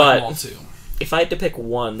 I like them all, too. If I had to pick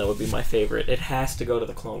one that would be my favorite, it has to go to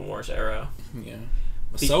the Clone Wars era. Yeah.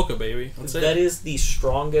 Ahsoka, baby. That is the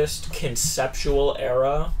strongest conceptual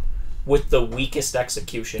era with the weakest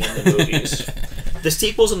execution in the movies. The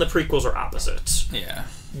sequels and the prequels are opposites. Yeah.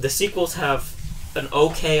 The sequels have an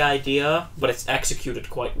okay idea, but it's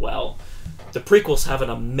executed quite well. The prequels have an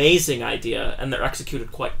amazing idea, and they're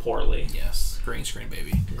executed quite poorly. Yes. Green screen,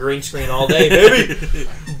 baby. Green screen all day, baby!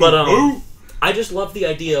 But, I just love the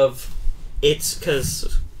idea of... It's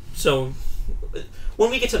because... So, when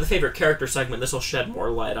we get to the favorite character segment, this will shed more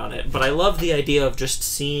light on it. But I love the idea of just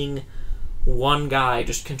seeing one guy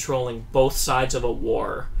just controlling both sides of a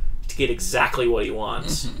war to get exactly what he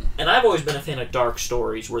wants. Mm-hmm. And I've always been a fan of dark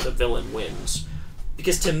stories where the villain wins.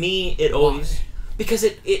 Because to me, it always... Because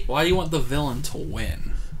it... Why do you want the villain to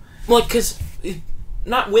win? Well, because...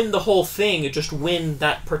 not win the whole thing, just win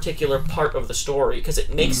that particular part of the story, because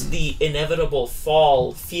it makes the inevitable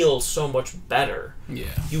fall feel so much better.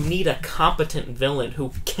 Yeah. You need a competent villain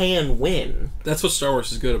who can win. That's what Star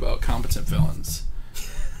Wars is good about, competent villains.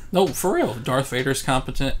 No, for real. Darth Vader's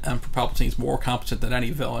competent, Emperor Palpatine's more competent than any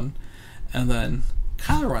villain. And then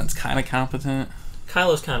Kylo Ren's kind of competent.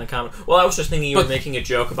 Kylo's kind of competent. Well, I was just thinking you were making a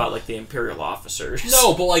joke about, like, the Imperial officers.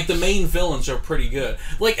 No, but, like, the main villains are pretty good.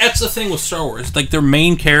 Like, that's the thing with Star Wars. Like, their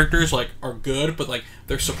main characters, like, are good, but, like,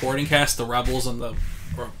 their supporting cast, the Rebels and the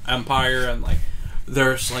Empire, and, like,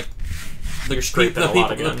 there's, like...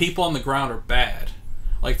 The people on the ground are bad.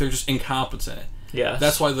 Like, they're just incompetent. Yeah.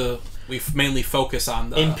 That's why we mainly focus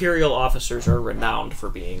on the... Imperial officers are renowned for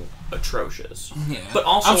being atrocious. Yeah. But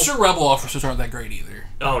also... I'm sure Rebel officers aren't that great either.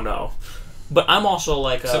 Oh, no. But I'm also,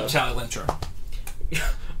 like... Except Tally Lintra.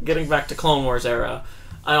 Getting back to Clone Wars era,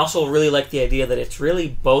 I also really like the idea that it's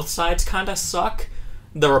really both sides kind of suck.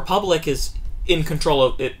 The Republic is in control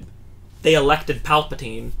of it. They elected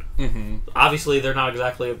Palpatine. Mm-hmm. Obviously, they're not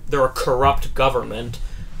exactly... They're a corrupt government.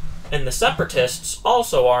 And the Separatists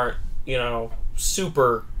also aren't,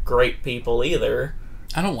 super great people either.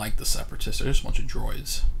 I don't like the Separatists. They're just a bunch of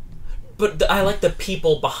droids. But I like the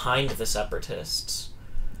people behind the Separatists.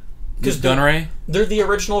 Because Dunray? They're the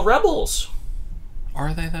original rebels.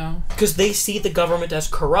 Are they, though? Because they see the government as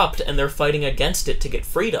corrupt, and they're fighting against it to get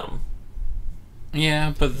freedom.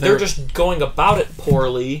 Yeah, but they're just going about it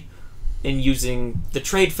poorly and using the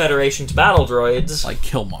Trade Federation's battle droids. Like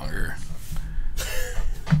Killmonger.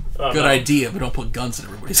 Good idea, but don't put guns in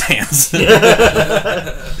everybody's hands.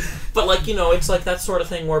 But, like, it's like that sort of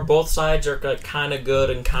thing where both sides are kind of good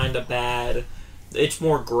and kind of bad. It's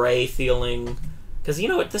more gray feeling. Because,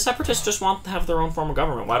 the Separatists just want to have their own form of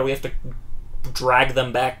government. Why do we have to drag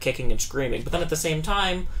them back kicking and screaming? But then at the same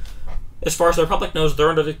time, as far as the Republic knows, they're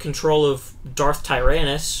under the control of Darth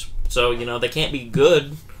Tyrannus. So, they can't be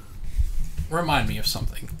good. Remind me of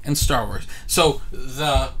something in Star Wars. So,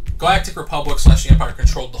 the Galactic Republic / the Empire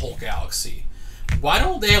controlled the whole galaxy. Why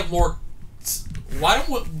don't they have more...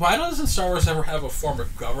 Why doesn't Star Wars ever have a form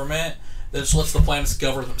of government that just lets the planets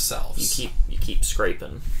govern themselves? You keep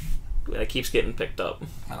scraping. It keeps getting picked up.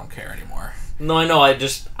 I don't care anymore. No, I know.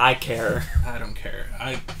 I care. I don't care.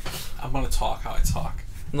 I'm gonna talk how I talk.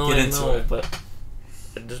 No, Get I into know, it. but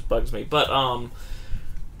it just bugs me. But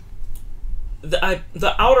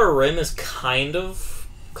the Outer Rim is kind of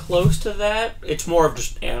close to that. It's more of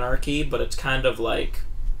just anarchy, but it's kind of like...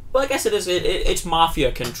 Well, I guess it is. It's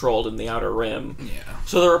mafia controlled in the Outer Rim. Yeah.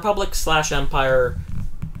 So the Republic / Empire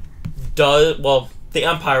does... Well, the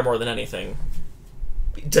Empire more than anything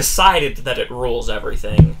decided that it rules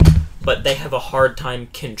everything, but they have a hard time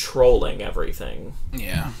controlling everything.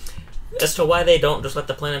 Yeah. As to why they don't just let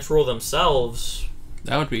the planets rule themselves...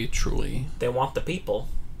 That would be truly... They want the people.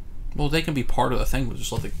 Well, they can be part of the thing, but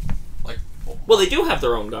just let the... Well, they do have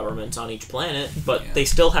their own governments on each planet, but they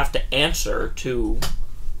still have to answer to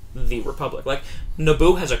the Republic. Like,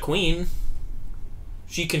 Naboo has a queen.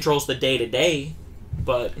 She controls the day-to-day,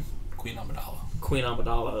 but... Queen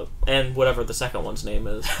Amidala, and whatever the second one's name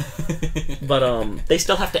is. But, they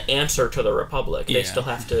still have to answer to the Republic. They still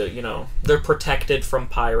have to, they're protected from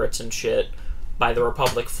pirates and shit by the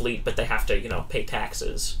Republic fleet, but they have to, pay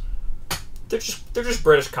taxes. They're just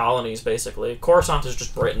British colonies, basically. Coruscant is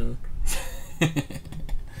just Britain.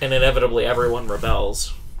 And inevitably everyone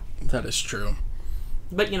rebels. That is true.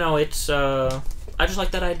 But, it's, I just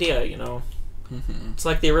like that idea, Mm-hmm. It's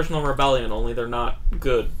like the original Rebellion, only they're not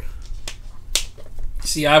good.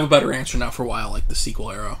 See, I have a better answer now for why I like the sequel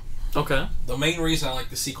era. Okay. The main reason I like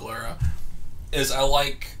the sequel era is I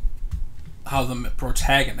like how the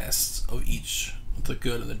protagonists of each, the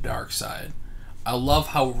good and the dark side, I love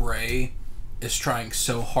how Rey is trying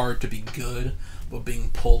so hard to be good, but being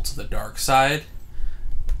pulled to the dark side,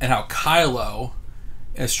 and how Kylo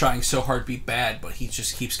is trying so hard to be bad, but he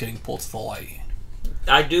just keeps getting pulled to the light.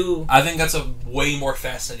 I think that's a way more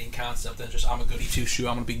fascinating concept than just I'm a goody two-shoe,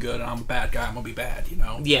 I'm gonna be good, and I'm a bad guy, I'm gonna be bad,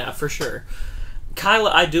 Yeah, for sure.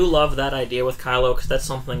 Kylo, I do love that idea with Kylo, because that's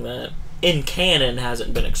something that, in canon,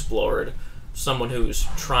 hasn't been explored. Someone who's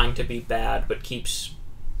trying to be bad, but keeps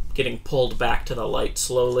getting pulled back to the light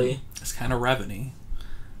slowly. It's kind of Revenue.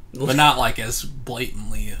 But not like as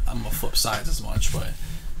blatantly on the flip sides as much, but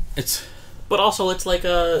it's... But also, it's like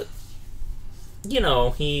a...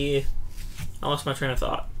 I lost my train of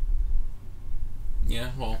thought.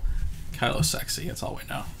 Yeah, well, Kylo's sexy, that's all we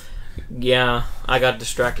know. Yeah, I got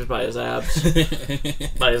distracted by his abs.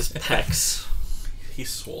 By his pecs.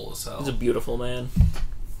 He's swole as hell. He's a beautiful man.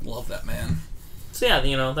 Love that man. So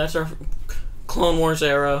yeah, that's our Clone Wars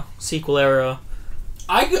era, sequel era.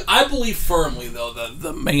 I believe firmly though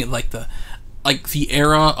the main the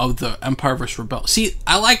era of the Empire vs. Rebellion. See,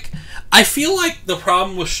 I feel like the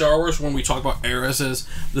problem with Star Wars when we talk about eras is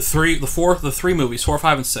the three movies, 4,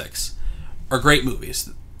 5, and 6, are great movies.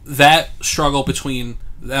 That struggle between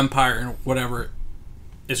the Empire and whatever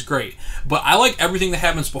is great. But I like everything that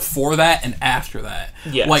happens before that and after that.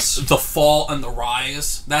 Yes. Like the fall and the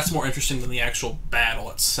rise. That's more interesting than the actual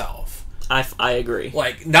battle itself. I agree.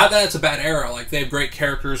 Like, not that it's a bad era. Like, they have great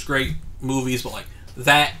characters, great movies, but like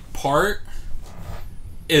that part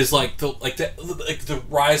is like the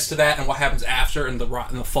rise to that and what happens after, and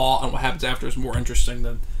the fall and what happens after is more interesting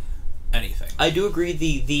than anything. I do agree.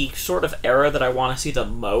 The sort of era that I want to see the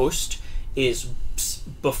most is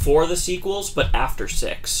before the sequels, but after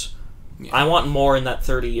 6. Yeah. I want more in that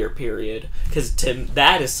 30-year period, because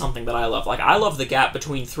that is something that I love. Like, I love the gap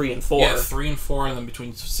between 3 and 4. Yeah, 3 and 4, and then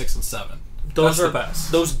between 6 and 7. That's the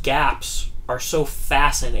best. Those gaps are so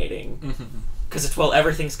fascinating, because it's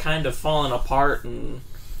everything's kind of fallen apart and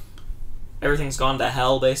everything's gone to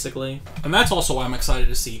hell, basically. And that's also why I'm excited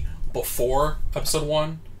to see before Episode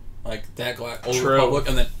 1, like that Old Republic,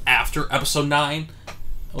 and then after Episode 9,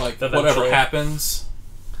 like whatever happens.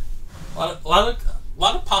 A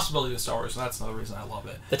lot of possibilities in Star Wars, and that's another reason I love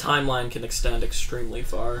it. The timeline can extend extremely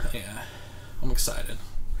far. Yeah, I'm excited.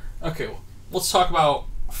 Okay, well, let's talk about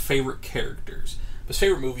favorite characters. Because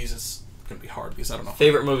favorite movies is going to be hard, because I don't know.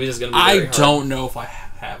 Favorite movies is going to be very hard. I don't know if I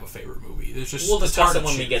have a favorite movie. There's just, we'll discuss it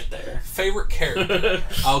when we get there. Favorite character,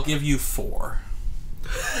 I'll give you 4.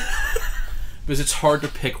 Because it's hard to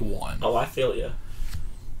pick one. Oh, I feel you.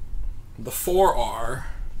 The 4 are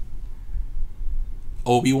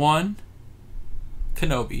Obi-Wan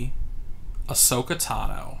Kenobi, Ahsoka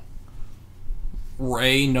Tano,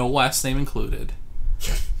 Rey, no last name included,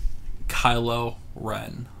 Kylo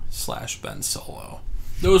Ren / Ben Solo.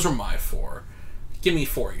 Those are my 4. Give me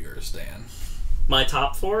 4 of yours, Dan. My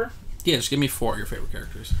top 4? Yeah, just give me 4 of your favorite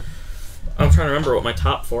characters. I'm trying to remember what my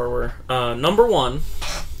top 4 were. Number 1,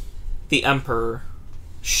 the Emperor,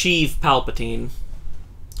 Sheev Palpatine.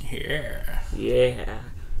 Yeah.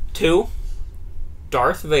 2,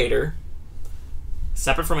 Darth Vader.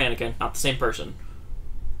 Separate from Anakin, not the same person.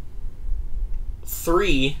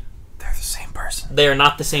 3... They're the same person. They are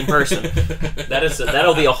not the same person.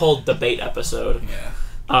 That'll be a whole debate episode.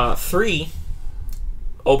 Yeah. 3,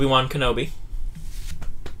 Obi-Wan Kenobi.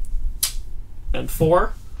 And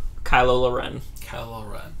 4, Kylo Ren.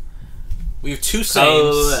 Kylo Ren. We have 2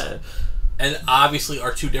 sames. And obviously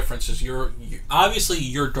our 2 differences. You're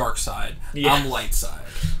dark side. Yeah. I'm light side.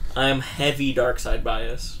 I'm heavy dark side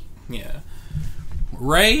bias. Yeah.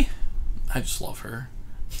 Rey, I just love her.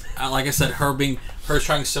 Like I said, her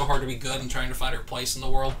trying so hard to be good and trying to find her place in the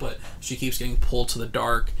world, but she keeps getting pulled to the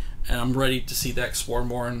dark, and I'm ready to see that explore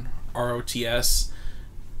more in ROTS.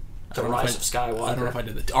 The Rise of Skywalker. I don't know if I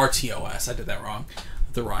did the RTOS. I did that wrong.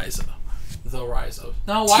 The Rise of.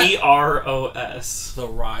 No, why? TROS. The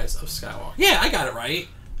Rise of Skywalker. Yeah, I got it right.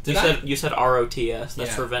 You said ROTS.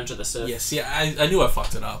 That's Revenge of the Sith. Yes, yeah, I knew I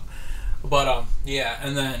fucked it up. But, yeah,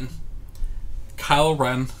 and then Kylo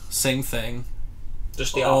Ren, same thing.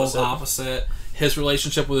 Just the opposite. His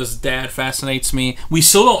relationship with his dad fascinates me. We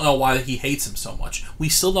still don't know why he hates him so much. We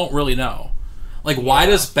still don't really know. Like, why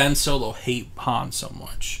does Ben Solo hate Han so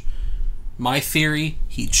much? My theory,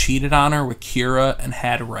 he cheated on her with Kira and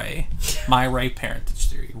had Rey. My Rey parentage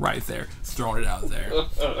theory, right there. Throwing it out there.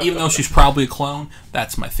 Even though she's probably a clone,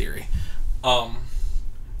 that's my theory.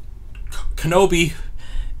 Kenobi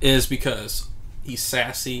is because he's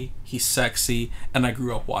sassy, he's sexy, and I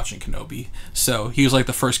grew up watching Kenobi. So he was like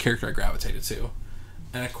the first character I gravitated to.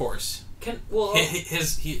 And of course,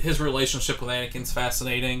 his relationship with Anakin's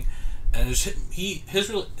fascinating. And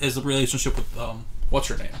his relationship with, what's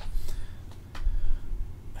her name?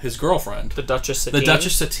 His girlfriend. The Duchess Satine. The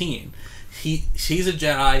Duchess Satine. She's a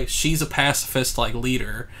Jedi, she's a pacifist, like,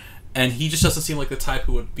 leader, and he just doesn't seem like the type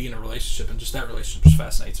who would be in a relationship, and just that relationship just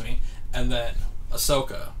fascinates me. And then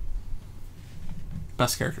Ahsoka.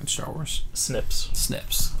 Best character in Star Wars.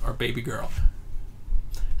 Snips, our baby girl.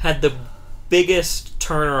 Had the biggest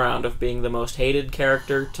turnaround of being the most hated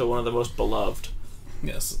character to one of the most beloved.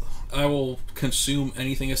 Yes. I will consume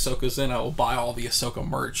anything Ahsoka's in. I will buy all the Ahsoka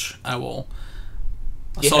merch.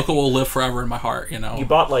 Ahsoka will live forever in my heart, you know. You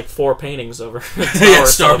bought like 4 paintings over Star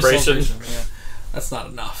Wars Celebration. Yeah. That's not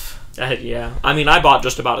enough. Yeah. I mean, I bought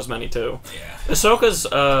just about as many too. Yeah. Ahsoka's,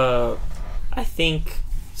 I think,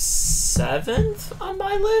 7th on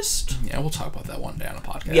my list. Yeah, we'll talk about that one day on a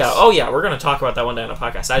podcast. Yeah, oh yeah, we're going to talk about that one day on a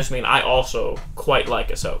podcast. I just mean, I also quite like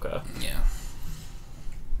Ahsoka. Yeah.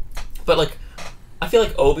 But, like, I feel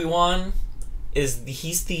like Obi-Wan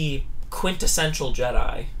he's the quintessential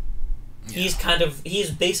Jedi. Yeah.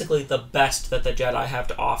 He's basically the best that the Jedi have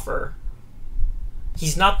to offer.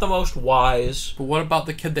 He's not the most wise. But what about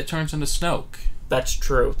the kid that turns into Snoke? That's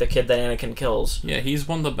true. The kid that Anakin kills. Yeah, he's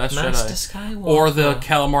one of the best Master Jedi. Skywalker. Or the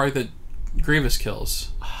calamari that Grievous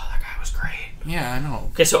kills. Oh, that guy was great. Yeah, I know.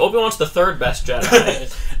 Okay, so Obi-Wan's the third best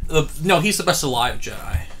Jedi. No, he's the best alive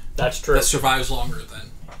Jedi. That's true. That survives longer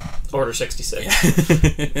than Order 66.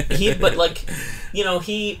 Yeah.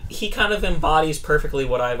 He kind of embodies perfectly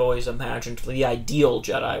what I've always imagined the ideal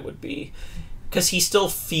Jedi would be. Because he still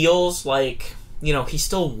feels like, he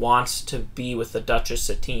still wants to be with the Duchess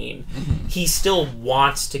Satine. Mm-hmm. He still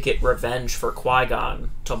wants to get revenge for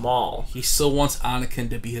Qui-Gon to Maul. He still wants Anakin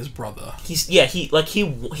to be his brother. He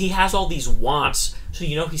has all these wants, so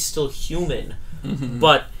he's still human. Mm-hmm.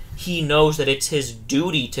 But he knows that it's his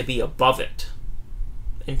duty to be above it.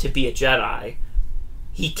 And to be a Jedi.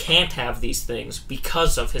 He can't have these things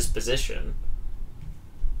because of his position.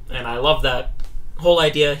 And I love that whole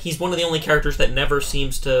idea. He's one of the only characters that never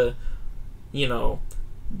seems to,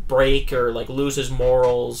 break or, lose his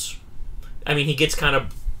morals. I mean, he gets kind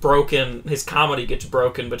of broken. His comedy gets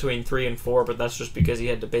broken between 3 and 4, but that's just because he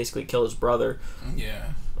had to basically kill his brother.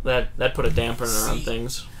 Yeah. That put a dampener on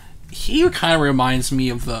things. He kind of reminds me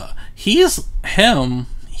of He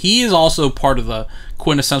is also part of the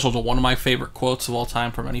quintessential to one of my favorite quotes of all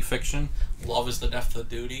time from any fiction. Love is the death of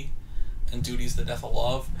duty, and duty is the death of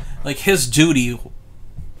love. His duty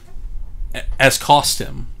has cost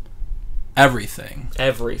him everything.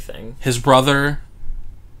 Everything. His brother,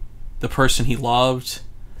 the person he loved.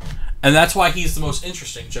 And that's why he's the most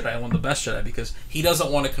interesting Jedi and one of the best Jedi, because he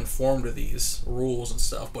doesn't want to conform to these rules and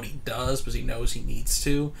stuff, but he does because he knows he needs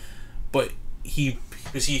to. But he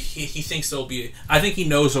thinks there'll be... I think he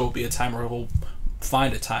knows there will be a time where he'll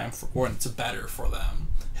find a time when it's better for them.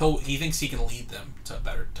 He thinks he can lead them to a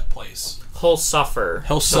better place. He'll suffer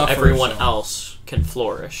so everyone else can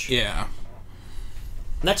flourish. Yeah.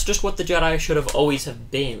 And that's just what the Jedi should have always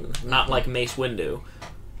have been, not like Mace Windu.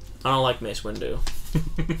 I don't like Mace Windu.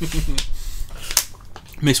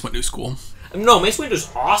 Mace Windu's cool. No, Mace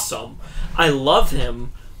Windu's awesome. I love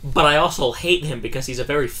him, but I also hate him because he's a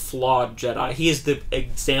very flawed Jedi. He is the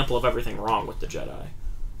example of everything wrong with the Jedi.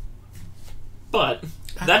 But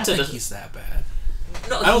I don't think he's that bad.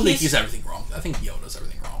 No, I don't think he's everything wrong. I think Yoda's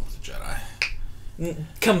everything wrong with the Jedi.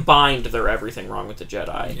 Combined, they're everything wrong with the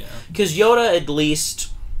Jedi. Yeah. Because Yoda, at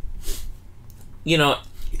least, I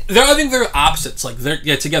think they're opposites.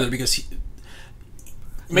 They're together because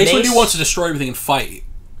Mace Windu wants to destroy everything and fight,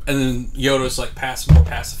 and then Yoda's more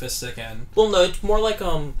pacifistic and. Well, no, it's more like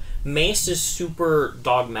Mace is super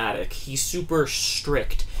dogmatic. He's super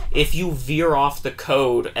strict. If you veer off the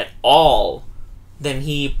code at all, then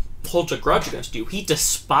he holds a grudge against you. He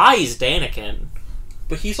despised Anakin.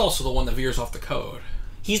 But he's also the one that veers off the code.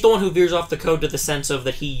 He's the one who veers off the code to the sense of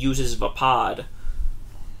that he uses Vapad.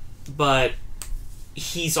 But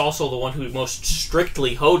he's also the one who most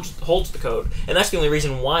strictly holds the code. And that's the only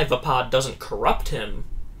reason why Vapad doesn't corrupt him.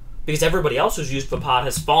 Because everybody else who's used Vapad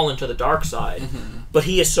has fallen to the dark side. Mm-hmm. But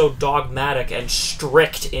he is so dogmatic and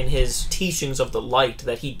strict in his teachings of the light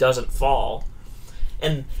that he doesn't fall.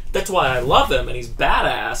 And that's why I love him, and he's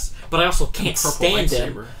badass, but I also can't stand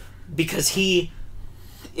him. Because he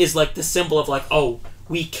is like the symbol of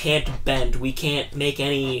we can't bend, we can't make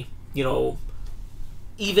any,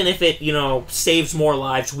 even if it, saves more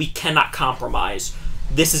lives, we cannot compromise.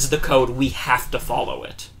 This is the code, we have to follow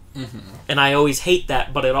it. Mm-hmm. And I always hate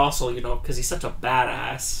that, but it also, because he's such a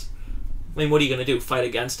badass. I mean, what are you going to do, fight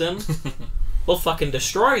against him? We'll fucking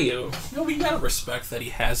destroy you. No, but you gotta respect that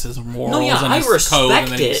he has his morals and his code, and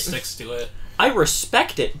then he sticks to it. I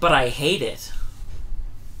respect it, but I hate it.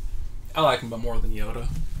 I like him, but more than Yoda.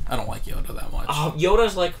 I don't like Yoda that much.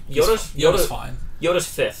 Yoda's fine. Yoda's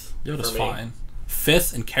fifth. Yoda's fine.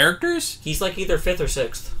 Fifth in characters? He's either fifth or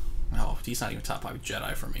sixth. No, he's not even top 5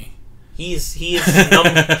 Jedi for me. He's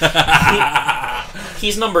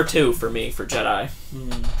number 2 for me for Jedi.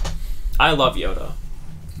 I love Yoda.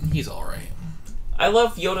 He's alright. I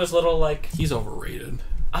love Yoda's little, He's overrated.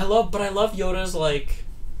 I love Yoda's,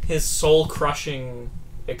 his soul-crushing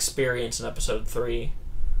experience in Episode 3.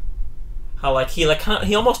 How,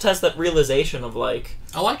 he almost has that realization of, I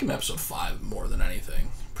like him in Episode 5 more than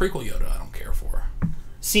anything. Prequel Yoda I don't care for.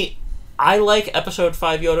 See, I like Episode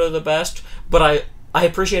 5 Yoda the best, but I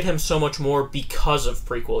appreciate him so much more because of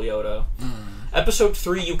Prequel Yoda. Episode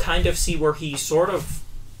 3, you kind of see where he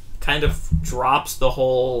kind of drops the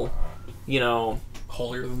whole,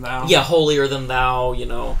 holier than thou. Yeah, holier than thou,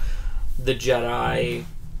 the Jedi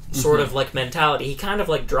sort of mentality. He kind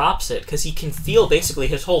of drops it because he can feel basically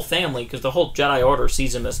his whole family, because the whole Jedi Order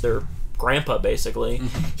sees him as their grandpa, basically.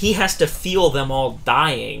 He has to feel them all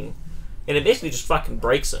dying, and it basically just fucking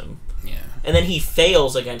breaks him. Yeah. And then he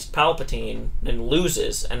fails against Palpatine and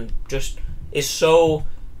loses, and just is so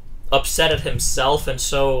upset at himself and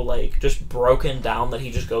so, like, just broken down that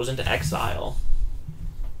he just goes into exile.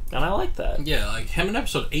 And I like that. Yeah, like him in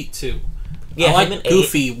episode 8 too. Yeah, I like him in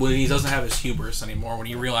Goofy when he doesn't have his hubris anymore, when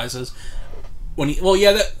he realizes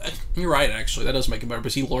you're right, actually, that does make him better,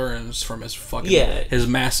 because he learns from his his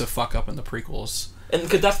massive fuck up in the prequels. And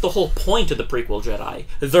because that's the whole point of the prequel Jedi.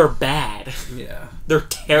 They're bad. Yeah. They're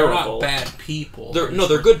terrible. They're not bad people.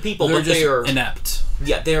 They're good people, but they are inept.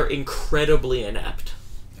 Yeah, they're incredibly inept.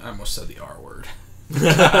 I almost said the R word.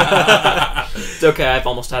 It's okay, I've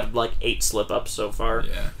almost had like 8 slip-ups so far.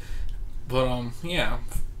 Yeah. But, yeah.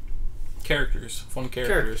 Characters. Fun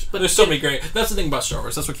characters. But there's so many great... That's the thing about Star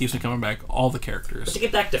Wars. That's what keeps me coming back. All the characters. But to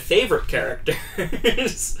get back to favorite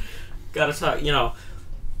characters, gotta talk,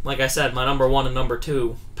 like I said, my number 1 and number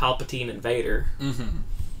 2, Palpatine and Vader. Mm-hmm.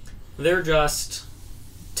 They're just,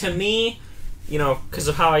 to me, because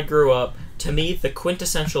of how I grew up, to me, the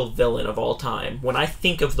quintessential villain of all time. When I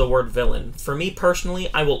think of the word villain, for me personally,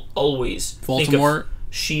 I will always think of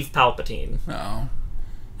Sheev Palpatine. Oh.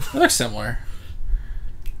 They're similar.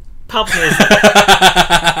 Palpatine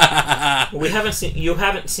is... You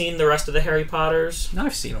haven't seen the rest of the Harry Potters? No,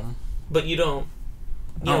 I've seen them. But you don't...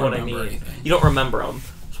 You know what I mean. Anything. You don't remember them.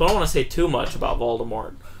 So I don't want to say too much about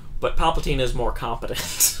Voldemort. But Palpatine is more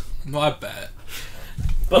competent. Well, I bet.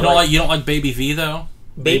 But you don't like Baby V, though?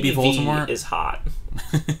 Baby Voldemort V is hot.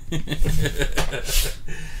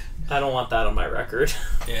 I don't want that on my record.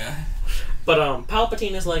 Yeah. But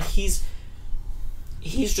Palpatine is like, he's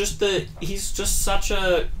just such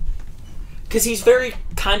a... Because he's very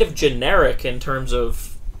kind of generic in terms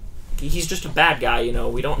of... He's just a bad guy,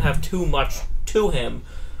 We don't have too much to him.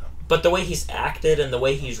 But the way he's acted and the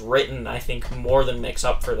way he's written, I think, more than makes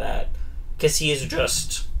up for that. Because he is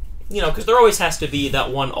just... because there always has to be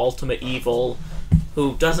that one ultimate evil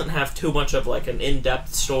who doesn't have too much of, like, an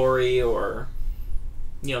in-depth story or...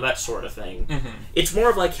 that sort of thing. Mm-hmm. It's more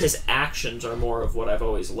of, like, his actions are more of what I've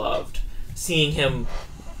always loved. Seeing him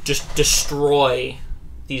just destroy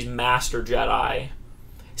these Master Jedi.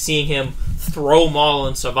 Seeing him throw Maul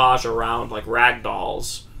and Savage around like rag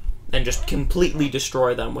dolls and just completely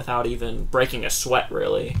destroy them without even breaking a sweat,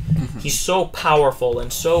 really. Mm-hmm. He's so powerful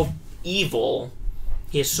and so evil.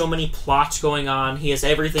 He has so many plots going on. He has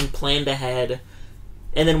everything planned ahead.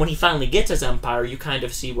 And then when he finally gets his Empire, you kind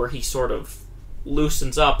of see where he sort of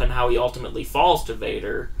loosens up and how he ultimately falls to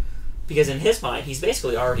Vader. Because in his mind, he's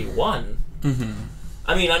basically already won. Mm-hmm.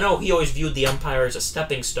 I mean, I know he always viewed the Empire as a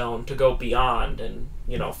stepping stone to go beyond and,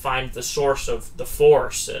 find the source of the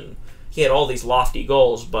Force, and he had all these lofty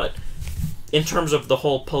goals, but in terms of the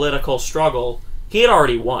whole political struggle, he had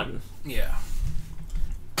already won. Yeah.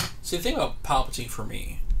 See, the thing about Palpatine for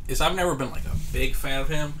me is I've never been, like, a big fan of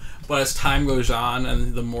him, but as time goes on,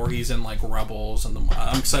 and the more he's in, like, Rebels, and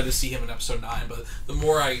I'm excited to see him in Episode 9, but the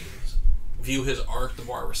more I view his arc, the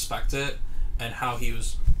more I respect it, and how he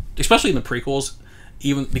was, especially in the prequels,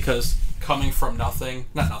 even because coming from not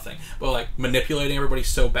nothing, but like manipulating everybody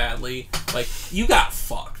so badly, like, you got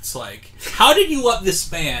fucked. Like, how did you let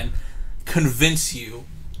this man convince you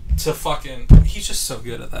to fucking... He's just so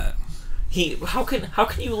good at that. How can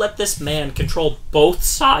you let this man control both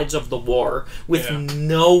sides of the war with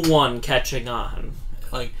no one catching on?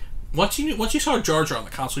 Like, once you saw Jar Jar on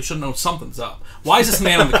the console, you should have known something's up. Why is this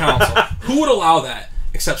man on the console? Who would allow that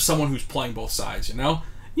except someone who's playing both sides,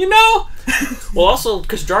 Well, also,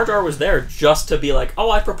 because Jar Jar was there just to be like,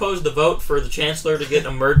 I proposed the vote for the Chancellor to get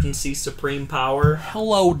emergency supreme power.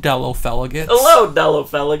 Hello, Dello-Felagates. Hello,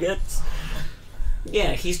 Dello-Felagates.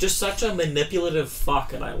 Yeah, he's just such a manipulative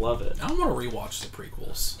fuck, and I love it. I want to rewatch the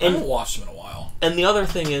prequels. I haven't watched them in a while. And the other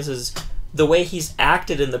thing is the way he's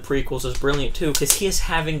acted in the prequels is brilliant, too, because he is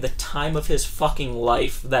having the time of his fucking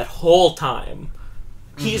life that whole time.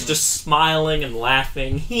 He's just smiling and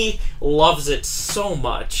laughing. He loves it so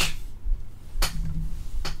much.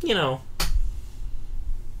 Yeah.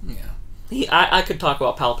 I could talk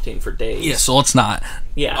about Palpatine for days. Yeah, so let's not.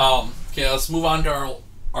 Yeah. Okay, let's move on to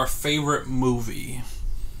our favorite movie.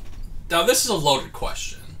 Now, this is a loaded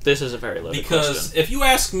question. This is a very loaded question. Because if you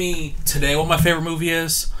ask me today what my favorite movie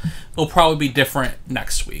is, it'll probably be different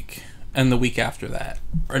next week, and the week after that,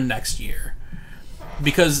 or next year.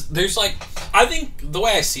 Because there's, like, I think the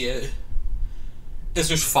way I see it is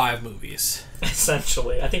there's 5 movies.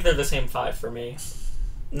 Essentially. I think they're the same 5 for me.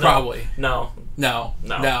 No. Probably. No.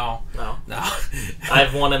 I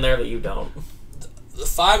have one in there that you don't. The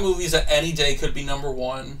 5 movies that any day could be number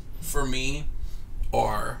 1 for me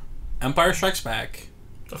are Empire Strikes Back,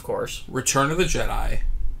 Of course. Return of the Jedi,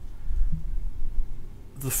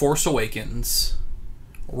 The Force Awakens,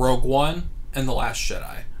 Rogue One, and The Last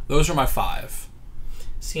Jedi. Those are my 5.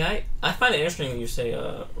 See, I find it interesting when you say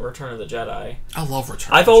Return of the Jedi. I love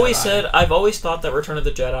Return I've of the always Jedi. said, I've always thought that Return of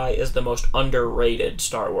the Jedi is the most underrated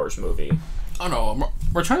Star Wars movie. Oh no,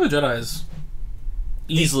 Return of the Jedi is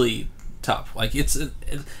easily top. Like it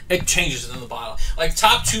changes in the bottom. Like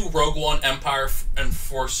top 2, Rogue One, Empire, and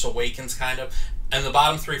Force Awakens, kind of, and the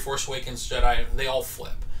bottom 3, Force Awakens, Jedi, they all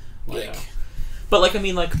flip. Like, yeah. But like, I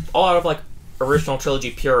mean, like a lot of like original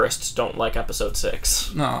trilogy purists don't like Episode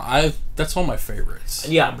 6. No, that's one of my favorites.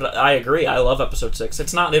 Yeah, but I agree. I love Episode 6.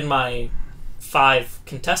 It's not in my 5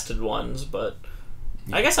 contested ones, but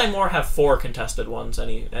I guess I more have 4 contested ones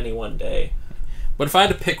any one day. But if I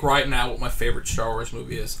had to pick right now what my favorite Star Wars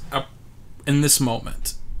movie is, in this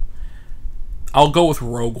moment, I'll go with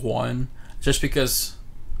Rogue One, just because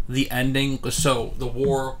the ending was the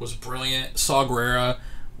war was brilliant. Saw Gerrera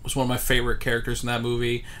was one of my favorite characters in that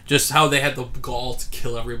movie. Just how they had the gall to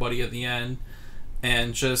kill everybody at the end,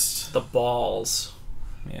 and just the balls.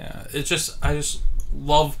 Yeah, I just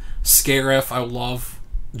love Scarif. I love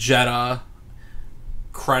Jedha,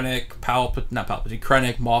 Krennic,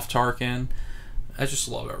 Krennic, Moff Tarkin. I just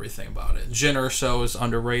love everything about it. Jyn Erso is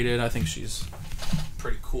underrated. I think she's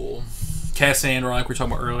pretty cool. Cassian Andor, like we were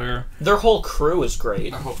talking about earlier. Their whole crew is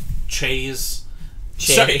great. Chase.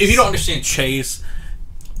 Sorry, if you don't understand Chase,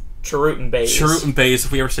 Chirrut and Baze.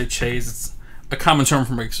 If we ever say Chase, it's a common term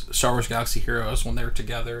from Star Wars Galaxy Heroes when they were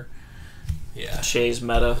together. Yeah. Chase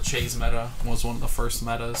meta. Chase meta was one of the first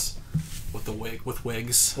metas with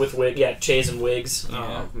wigs. Yeah, Chase and wigs.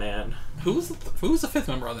 Yeah. Oh man. Who was the 5th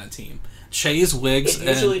member on that team? Chase, wigs. It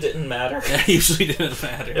usually didn't matter. Yeah, it usually didn't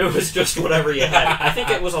matter. It was just whatever you had. I think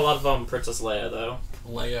it was a lot of Princess Leia though.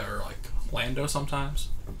 Leia or like Lando sometimes.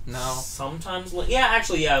 No. Sometimes. Yeah,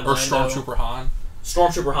 actually, yeah. Or Lando. Stormtrooper Han.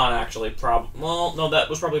 Stormtrooper Han, actually. Well, no, that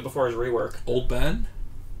was probably before his rework. Old Ben?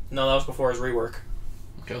 No, that was before his rework.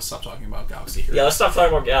 Okay, let's stop talking about Galaxy Heroes. Yeah, let's stop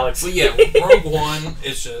talking about Galaxy. But yeah, Rogue One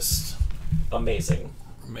is just... amazing.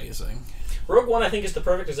 Rogue One, I think, is the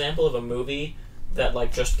perfect example of a movie that,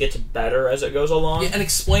 like, just gets better as it goes along. Yeah, and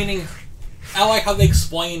explaining... I like how they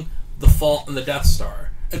explain the fault in the Death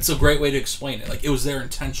Star. It's a great way to explain it. Like, it was there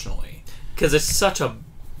intentionally. Because it's such a...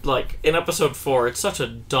 Like, in Episode 4, it's such a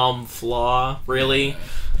dumb flaw, really. Yeah.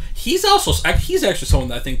 He's actually someone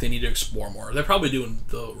that I think they need to explore more. They're probably doing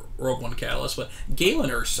the Rogue One Catalyst, but Galen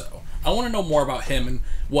Erso, I want to know more about him and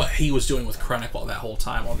what he was doing with Krennic that whole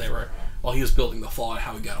time while he was building the flaw and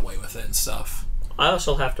how he got away with it and stuff. I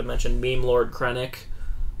also have to mention Meme Lord Krennic.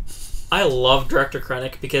 I love Director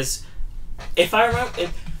Krennic because if I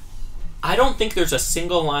remember, I don't think there's a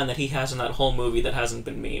single line that he has in that whole movie that hasn't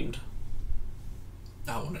been memed.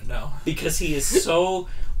 I want to know. Because he is so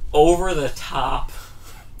over the top.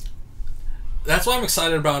 That's why I'm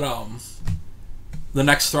excited about the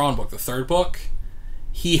next Thrawn book, the 3rd book.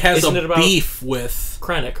 He has beef with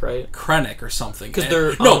Krennic, right? Krennic or something. Because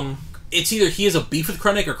they're it's either he has a beef with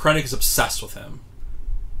Krennic or Krennic is obsessed with him.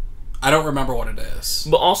 I don't remember what it is.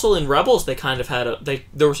 But also in Rebels, they kind of had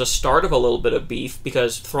there was a start of a little bit of beef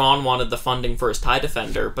because Thrawn wanted the funding for his TIE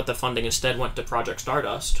Defender, but the funding instead went to Project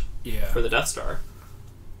Stardust. Yeah. For the Death Star.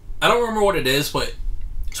 I don't remember what it is, but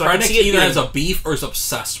so Krennic either has a beef or is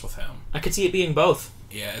obsessed with him. I could see it being both.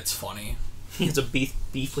 Yeah, it's funny. He has a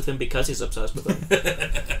beef with him because he's obsessed with him.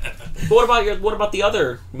 But what about the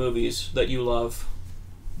other movies that you love?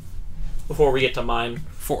 Before we get to mine,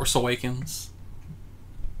 Force Awakens.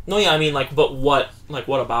 No, yeah, I mean, but what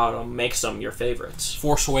about them makes them your favorites?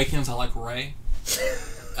 Force Awakens, I like Rey.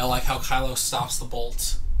 I like how Kylo stops the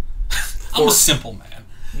bolt. I'm a simple man.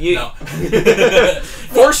 No.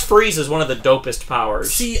 Force freeze is one of the dopest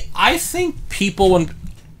powers. See, I think people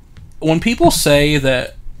when people say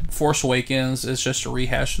that Force Awakens is just a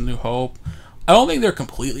rehash of New Hope, I don't think they're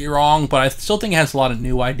completely wrong, but I still think it has a lot of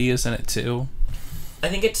new ideas in it too. I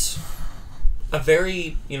think it's a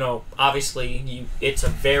very, obviously it's a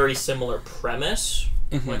very similar premise.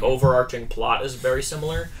 Mm-hmm. Like overarching plot is very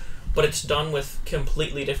similar, but it's done with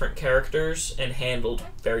completely different characters and handled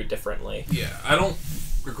very differently. Yeah, I don't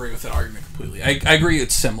agree with that argument completely. I agree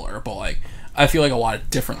it's similar, but I feel like a lot of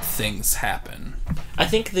different things happen. I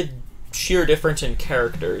think the sheer difference in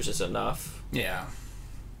characters is enough. Yeah.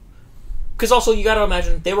 Because also you got to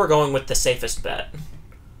imagine they were going with the safest bet.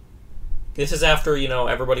 This is after,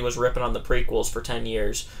 everybody was ripping on the prequels for 10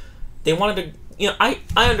 years. They wanted to, I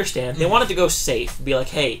understand. They wanted to go safe. Be like,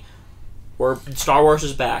 hey, Star Wars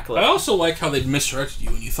is back. I also like how they misdirected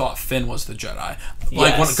you when you thought Finn was the Jedi.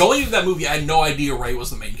 Yes. Going into that movie, I had no idea Rey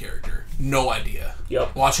was the main character. No idea.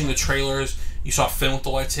 Yep. Watching the trailers, you saw Finn with the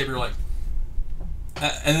lightsaber, you're like,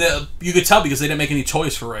 and you could tell because they didn't make any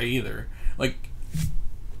choice for Rey either. Like,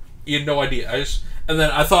 you had no idea. And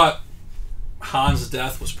then I thought Han's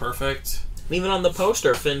death was perfect. Even on the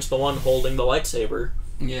poster, Finn's the one holding the lightsaber.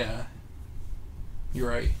 Yeah. You're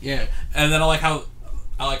right. Yeah. And then I like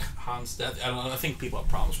Han's death. I don't know. I think people have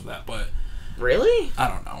problems with that, but really, I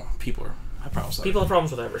don't know. People have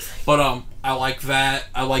problems with everything. But I like that.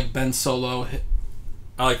 I like Ben Solo.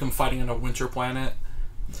 I like them fighting on a winter planet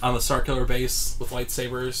on the Starkiller base with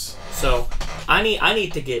lightsabers. So I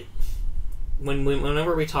need to get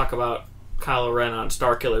whenever we talk about Kylo Ren on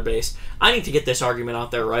Starkiller base, I need to get this argument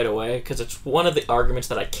out there right away because it's one of the arguments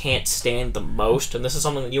that I can't stand the most, and this is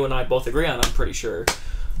something that you and I both agree on. I'm pretty sure.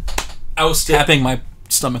 I was tapping my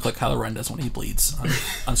stomach like Kylo Ren does when he bleeds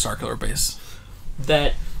on Starkiller base.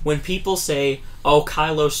 That when people say, "Oh,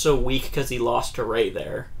 Kylo's so weak because he lost to Rey,"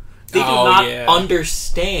 there, they do not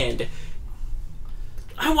understand.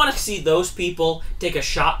 I want to see those people take a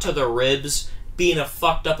shot to the ribs, be in a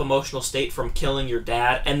fucked up emotional state from killing your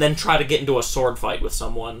dad, and then try to get into a sword fight with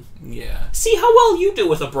someone. Yeah. See how well you do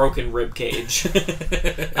with a broken rib cage.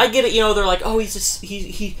 I get it, they're like, oh,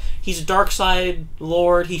 he's a dark side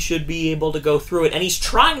lord, he should be able to go through it, and he's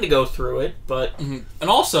trying to go through it, but... Mm-hmm. And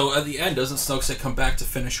also, at the end, doesn't Snoke say, come back to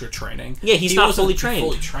finish your training? Yeah, he not fully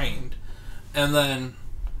trained. And then...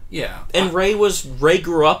 Yeah. And Rey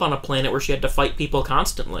grew up on a planet where she had to fight people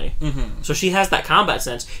constantly. Mm-hmm. So she has that combat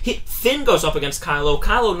sense. Finn goes up against Kylo.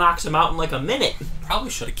 Kylo knocks him out in like a minute. Probably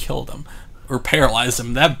should have killed him. Or paralyzed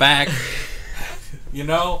him. That back...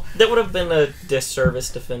 That would have been a disservice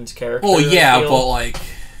to Finn's character. Oh, yeah, but like...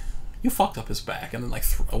 You fucked up his back, and then like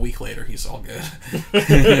a week later, he's all good.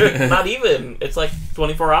 Not even. It's like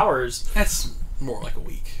 24 hours. That's more like a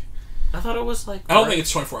week. I thought it was like... I don't think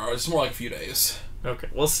it's 24 hours. It's more like a few days. Okay,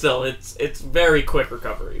 well, still, it's very quick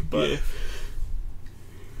recovery, but...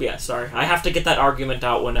 Yeah, sorry. I have to get that argument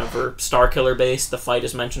out whenever Starkiller Base, the fight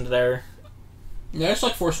is mentioned there. Yeah, it's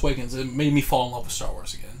like Force Awakens. It made me fall in love with Star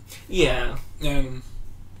Wars again. Yeah. And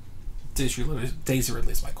Daisy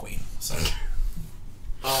Ridley's my queen, so...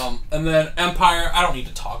 and then Empire, I don't need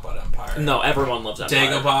to talk about Empire. No, everyone loves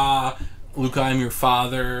Empire. Dagobah, Luke, I am your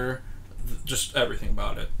father, just everything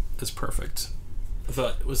about it is perfect.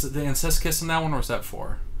 Was it the incest kiss in that one, or was that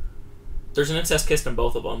 4? There's an incest kiss in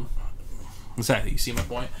both of them. Exactly, you see my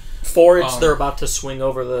point? 4, they're about to swing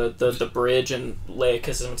over the bridge, and Leia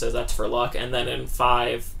kisses him and says, that's for luck. And then in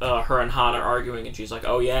 5, her and Han are arguing, and she's like,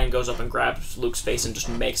 oh yeah, and goes up and grabs Luke's face and just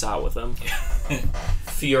makes out with him.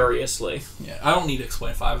 Furiously. Yeah, I don't need to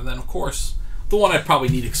explain 5. And then, of course, the one I probably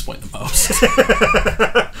need to explain the most.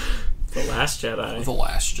 The Last Jedi. The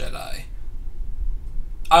Last Jedi.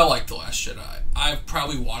 I like The Last Jedi. I've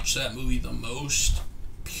probably watched that movie the most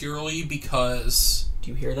purely because...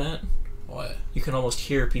 Do you hear that? What? You can almost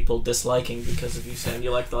hear people disliking because of you saying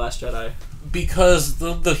you like The Last Jedi. Because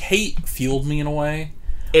the hate fueled me in a way.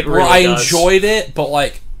 It really I does. enjoyed it, but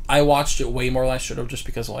like I watched it way more than I should have just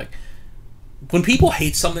because like when people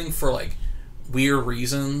hate something for like weird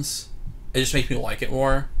reasons, it just makes me like it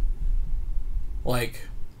more. Like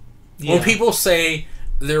when people say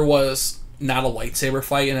there was not a lightsaber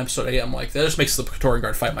fight in episode 8, I'm like, that just makes the Praetorian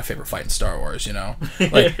Guard fight my favorite fight in Star Wars,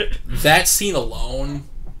 Like that scene alone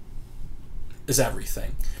is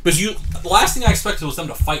everything. Because the last thing I expected was them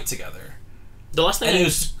to fight together. The last thing it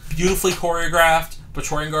was beautifully choreographed.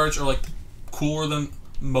 Praetorian Guards are like cooler than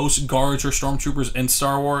most guards or stormtroopers in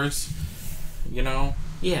Star Wars.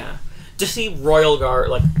 Yeah. To see Royal Guard,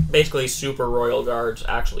 like basically super Royal Guards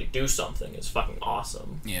actually do something is fucking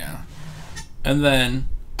awesome. Yeah. And then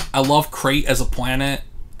I love Crate as a planet.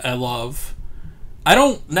 I love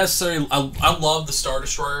the Star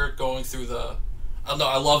Destroyer going through the...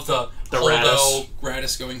 I love the Holdo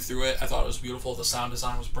Radis going through it. I thought it was beautiful. The sound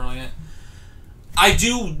design was brilliant. I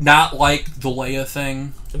do not like the Leia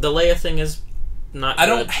thing. The Leia thing is not good. I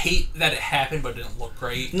don't hate that it happened, but it didn't look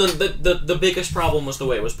great. No, the biggest problem was the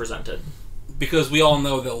way it was presented. Because we all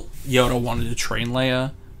know that Yoda wanted to train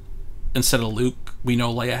Leia instead of Luke. We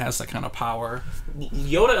know Leia has that kind of power.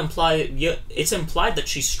 It's implied that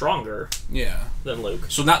she's stronger than Luke.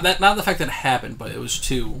 So not the fact that it happened, but it was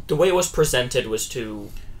too... The way it was presented was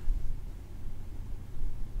too...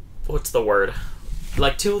 What's the word?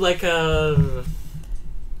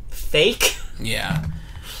 Fake? Yeah.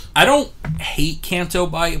 I don't hate Canto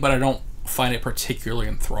Bight, but I don't find it particularly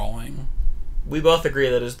enthralling. We both agree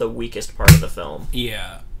that is the weakest part of the film.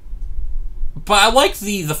 Yeah. But I like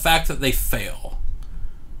the fact that they fail.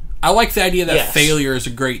 I like the idea that failure is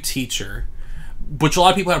a great teacher, which a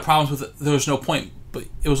lot of people had problems with. There was no point, but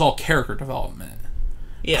it was all character development.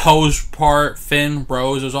 Yeah. Poe's part, Finn,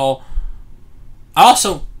 Rose, it was all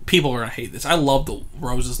Also, people are gonna hate this. I love the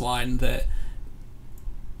Rose's line that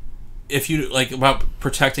if you like about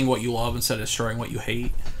protecting what you love instead of destroying what you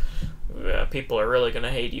hate. Yeah, people are really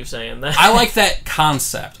gonna hate you saying that. I like that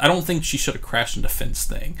concept. I don't think she should have crashed into Finn's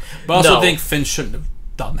thing, but I also think Finn shouldn't have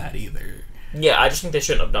done that either. Yeah, I just think they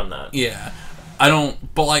shouldn't have done that. Yeah, I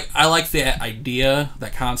don't. But like, I like the idea,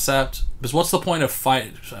 that concept. Because what's the point of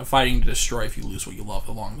fighting to destroy if you lose what you love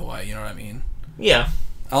along the way? You know what I mean? Yeah,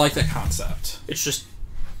 I like that concept. It's just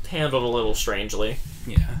handled a little strangely.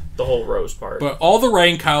 Yeah, the whole Rose part. But all the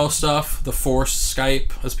Rey and Kyle stuff, the Force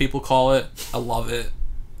Skype, as people call it, I love it.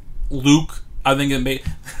 Luke, I think it made.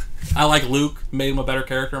 I like Luke. Made him a better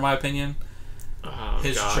character, in my opinion. Oh,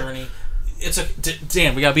 his God. Journey. It's a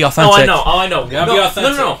Dan. We gotta be authentic. Oh, I know. We gotta be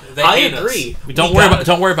authentic. No. I agree. Don't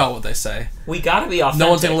worry about what they say. We gotta be authentic. No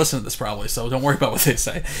one's gonna listen to this probably, so don't worry about what they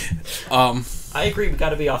say. I agree. We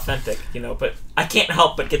gotta be authentic, but I can't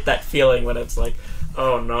help but get that feeling when it's like,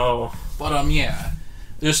 oh no. But yeah,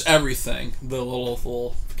 there's everything. The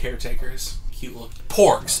little caretakers, cute little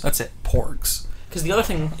porgs. That's it, porgs. Because the other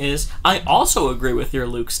thing is, I also agree with your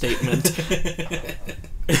Luke statement.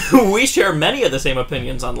 We share many of the same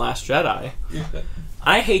opinions on Last Jedi. Yeah.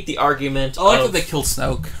 I hate the argument. I like that they killed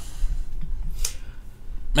Snoke.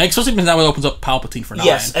 Especially because now it opens up Palpatine for 9.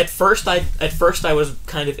 Yes, at first I was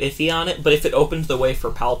kind of iffy on it, but if it opens the way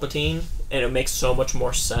for Palpatine, and it makes so much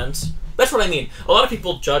more sense. That's what I mean. A lot of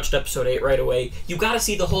people judged Episode 8 right away. You gotta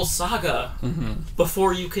see the whole saga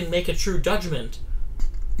before you can make a true judgment.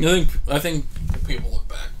 I think people look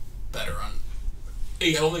back better on.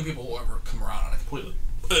 I don't think people will ever come around on it completely.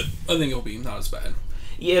 But I think it'll be not as bad.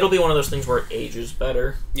 Yeah, it'll be one of those things where it ages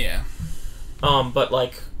better. Yeah. But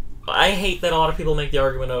like, I hate that a lot of people make the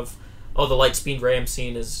argument of, oh, the Lightspeed Ram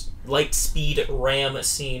scene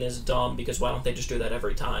is dumb because why don't they just do that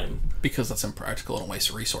every time? Because that's impractical and a waste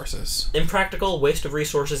of resources. Impractical, waste of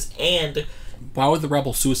resources, and why would the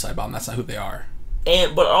Rebels suicide bomb? That's not who they are.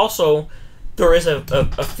 But also, there is a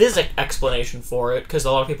physics explanation for it, because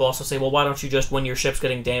a lot of people also say, well, why don't you just, when your ship's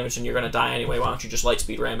getting damaged and you're going to die anyway, why don't you just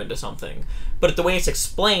lightspeed ram into something? But the way it's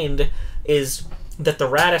explained is that the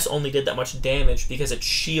Raddus only did that much damage because its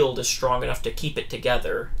shield is strong enough to keep it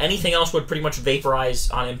together. Anything else would pretty much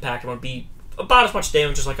vaporize on impact and would be about as much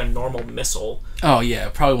damage as like a normal missile. Oh, yeah,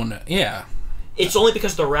 probably wouldn't. Yeah. It's only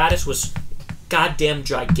because the Raddus was goddamn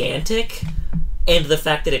gigantic, and the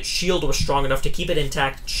fact that its shield was strong enough to keep it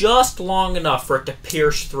intact just long enough for it to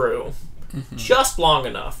pierce through. Mm-hmm. Just long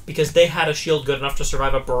enough, because they had a shield good enough to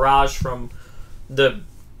survive a barrage from the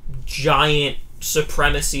giant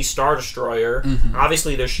Supremacy Star Destroyer. Mm-hmm.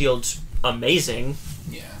 Obviously, their shield's amazing.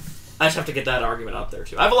 Yeah. I just have to get that argument out there,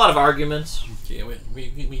 too. I have a lot of arguments. Yeah,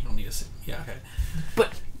 we don't need to say... Yeah, okay.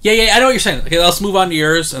 But... Yeah, I know what you're saying. Okay, let's move on to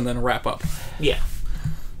yours and then wrap up. Yeah.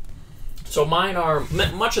 So mine are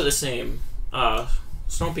much of the same. So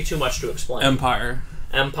don't be too much to explain.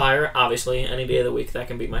 Empire, obviously, any day of the week, that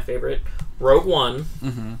can be my favorite. Rogue One.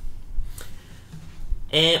 Mm-hmm.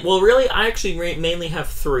 And, well, really, I actually mainly have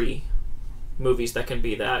 3 movies that can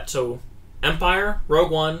be that. So, Empire,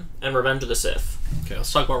 Rogue One, and Revenge of the Sith. Okay,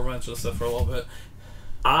 let's talk about Revenge of the Sith for a little bit.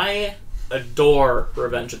 I adore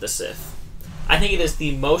Revenge of the Sith. I think it is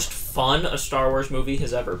the most fun a Star Wars movie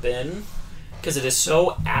has ever been, because it is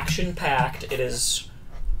so action-packed.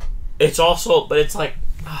 It's also, but it's like,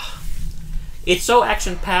 it's so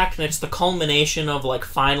action-packed, and it's the culmination of, like,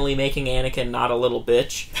 finally making Anakin not a little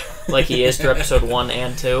bitch, like he is through Episode 1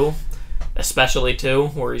 and 2, especially 2,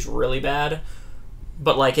 where he's really bad.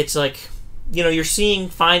 But, like, it's like, you're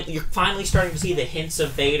finally starting to see the hints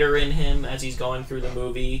of Vader in him as he's going through the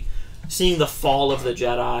movie, seeing the fall of the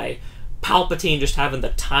Jedi, Palpatine just having the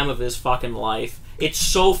time of his fucking life. It's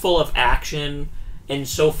so full of action, and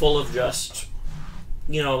so full of just...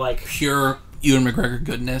 like... Pure Ewan McGregor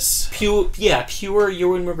goodness. Pure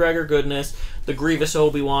Ewan McGregor goodness. The Grievous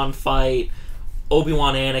Obi-Wan fight.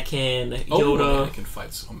 Obi-Wan Anakin. Yoda. Obi-Wan Anakin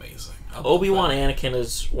fight's amazing. Obi-Wan Anakin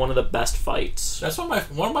is one of the best fights. That's one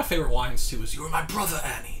of my favorite lines, too, is, "You were my brother,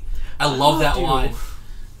 Annie." I love that line.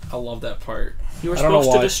 I love that part. You were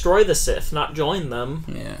supposed to destroy the Sith, not join them.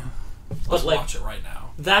 Yeah. Let's watch it right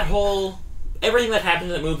now. That whole... Everything that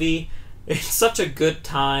happened in that movie, it's such a good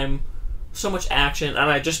time. So much action,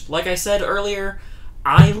 and I just, like I said earlier,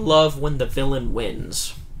 I love when the villain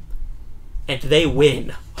wins. And they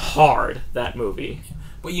win hard, that movie.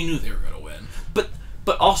 But you knew they were going to win.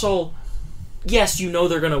 But also, yes, you know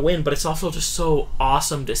they're going to win, but it's also just so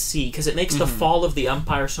awesome to see, because it makes the fall of the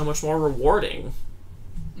Empire so much more rewarding.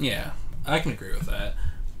 Yeah, I can agree with that.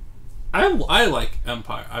 I like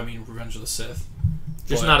Empire, Revenge of the Sith.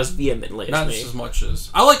 Just not as vehemently as me. Not as much as...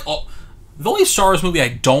 I like all... The only Star Wars movie I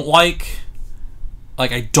don't like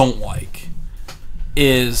like I don't like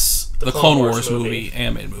is the Clone Wars movie,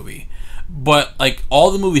 animated movie. But like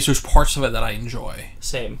all the movies, there's parts of it that I enjoy.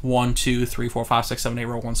 Same. 1, 2, 3, 4, 5, 6, 7, 8,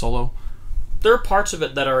 Rogue One Solo. There are parts of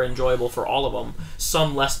it that are enjoyable for all of them.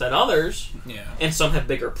 Some less than others. Yeah. And some have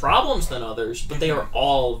bigger problems than others, but they are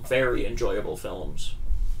all very enjoyable films.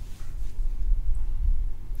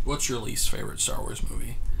 What's your least favorite Star Wars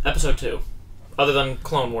movie? Episode 2. Other than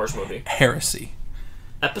Clone Wars movie. Heresy.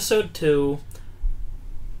 Episode 2.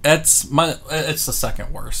 It's the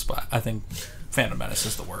second worst, but I think Phantom Menace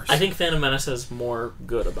is the worst. I think Phantom Menace has more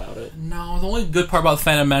good about it. No, the only good part about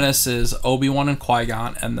Phantom Menace is Obi-Wan and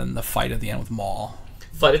Qui-Gon, and then the fight at the end with Maul.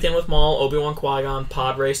 Fight at the end with Maul, Obi-Wan, Qui-Gon,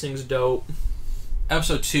 pod racing's dope.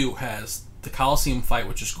 Episode 2 has the Coliseum fight,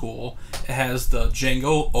 which is cool. It has the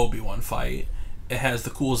Jango Obi-Wan fight. It has the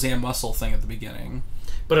cool Zam Muscle thing at the beginning.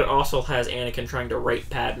 But it also has Anakin trying to rape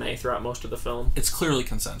Padme throughout most of the film. It's clearly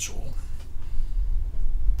consensual.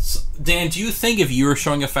 So, Dan, do you think if you were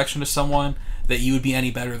showing affection to someone that you would be any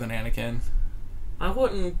better than Anakin? I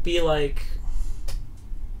wouldn't be like...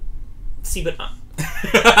 See, but...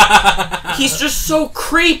 He's just so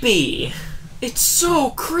creepy! It's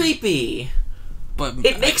so creepy! But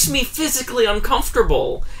it makes me physically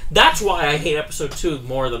uncomfortable. That's why I hate episode 2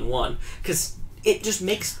 more than 1. Because it just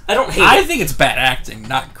makes... I don't hate it. I think it's bad acting,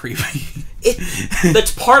 not creepy.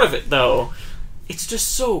 That's part of it, though. It's just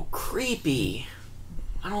so creepy.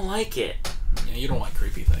 I don't like it. Yeah, you don't like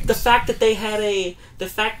creepy things. The fact that they had a... The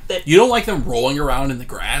fact that... You don't like them rolling around in the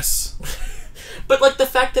grass? But, like, the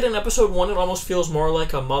fact that in episode 1 it almost feels more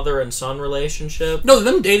like a mother and son relationship. No,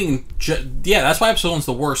 them dating... Yeah, that's why episode 1's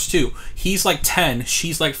the worst, too. He's like 10,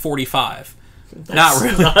 she's like 45. Not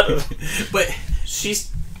really. But...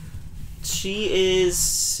 She is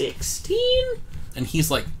 16? And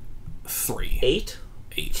he's like 3. 8?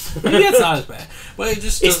 8. Maybe that's not as bad. But it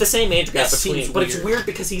just... It's the same age gap between... But weird. It's weird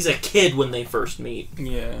because he's a kid when they first meet.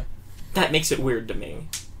 Yeah. That makes it weird to me.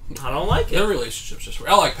 I don't like it. Their relationship's just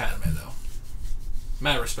weird. I like Padme, though.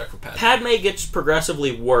 Mad respect for Padme. Padme gets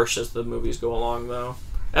progressively worse as the movies go along, though.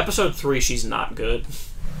 Episode 3, she's not good.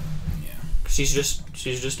 Yeah. She's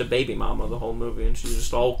just a baby mama the whole movie, and she's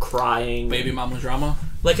just all crying. Baby mama drama?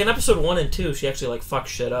 Like, in episode 1 and 2, she actually, like, fucks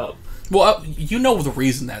shit up. Well, you know the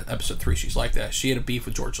reason that episode 3 she's like that. She had a beef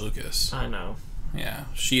with George Lucas. I know. Yeah.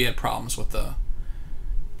 She had problems with the...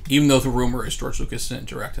 Even though the rumor is George Lucas didn't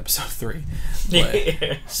direct episode 3.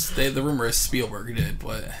 But the rumor is Spielberg did,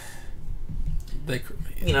 but... They,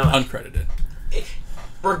 uncredited.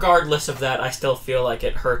 Regardless of that, I still feel like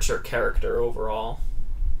it hurts her character overall.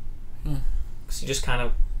 She just kind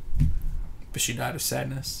of... But she died of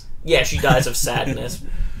sadness? Yeah, she dies of sadness.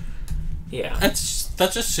 Yeah. That's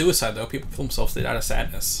just suicide, though. People kill themselves, they die of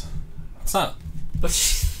sadness. It's not...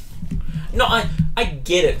 But no, I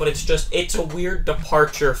get it, but it's a weird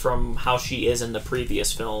departure from how she is in the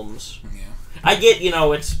previous films. Yeah. I get,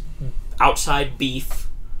 it's outside beef,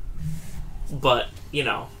 but,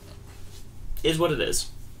 is what it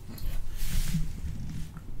is.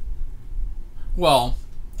 Well,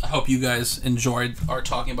 I hope you guys enjoyed our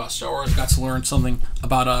talking about Star Wars, got to learn something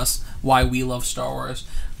about us, why we love Star Wars.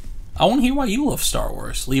 I want to hear why you love Star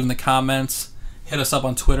Wars. Leave in the comments. Hit us up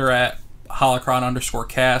on Twitter at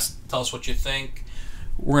Holocron_Cast. Tell us what you think.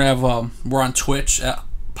 We're on Twitch at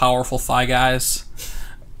Powerful Thigh Guys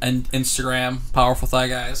and Instagram Powerful Thigh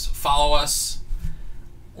Guys. Follow us.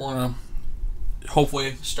 We're gonna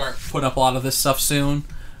hopefully start putting up a lot of this stuff soon.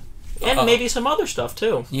 And maybe some other stuff,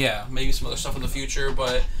 too. Yeah, maybe some other stuff in the future,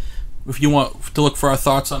 but if you want to look for our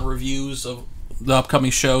thoughts on reviews of the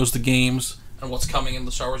upcoming shows, the games, and what's coming in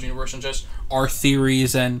the Star Wars universe, and just our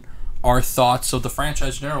theories and our thoughts of the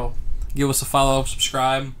franchise in general, give us a follow,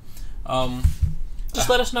 subscribe. Just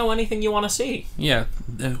let us know anything you want to see. Yeah,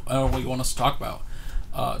 what you want us to talk about.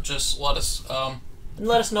 Just let us... and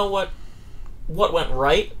let us know what went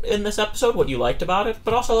right in this episode, what you liked about it,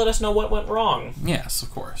 but also let us know what went wrong. Yes, of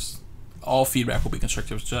course. All feedback will be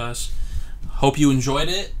constructive to us. Hope you enjoyed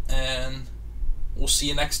it, and we'll see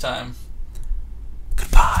you next time.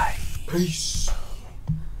 Goodbye. Peace.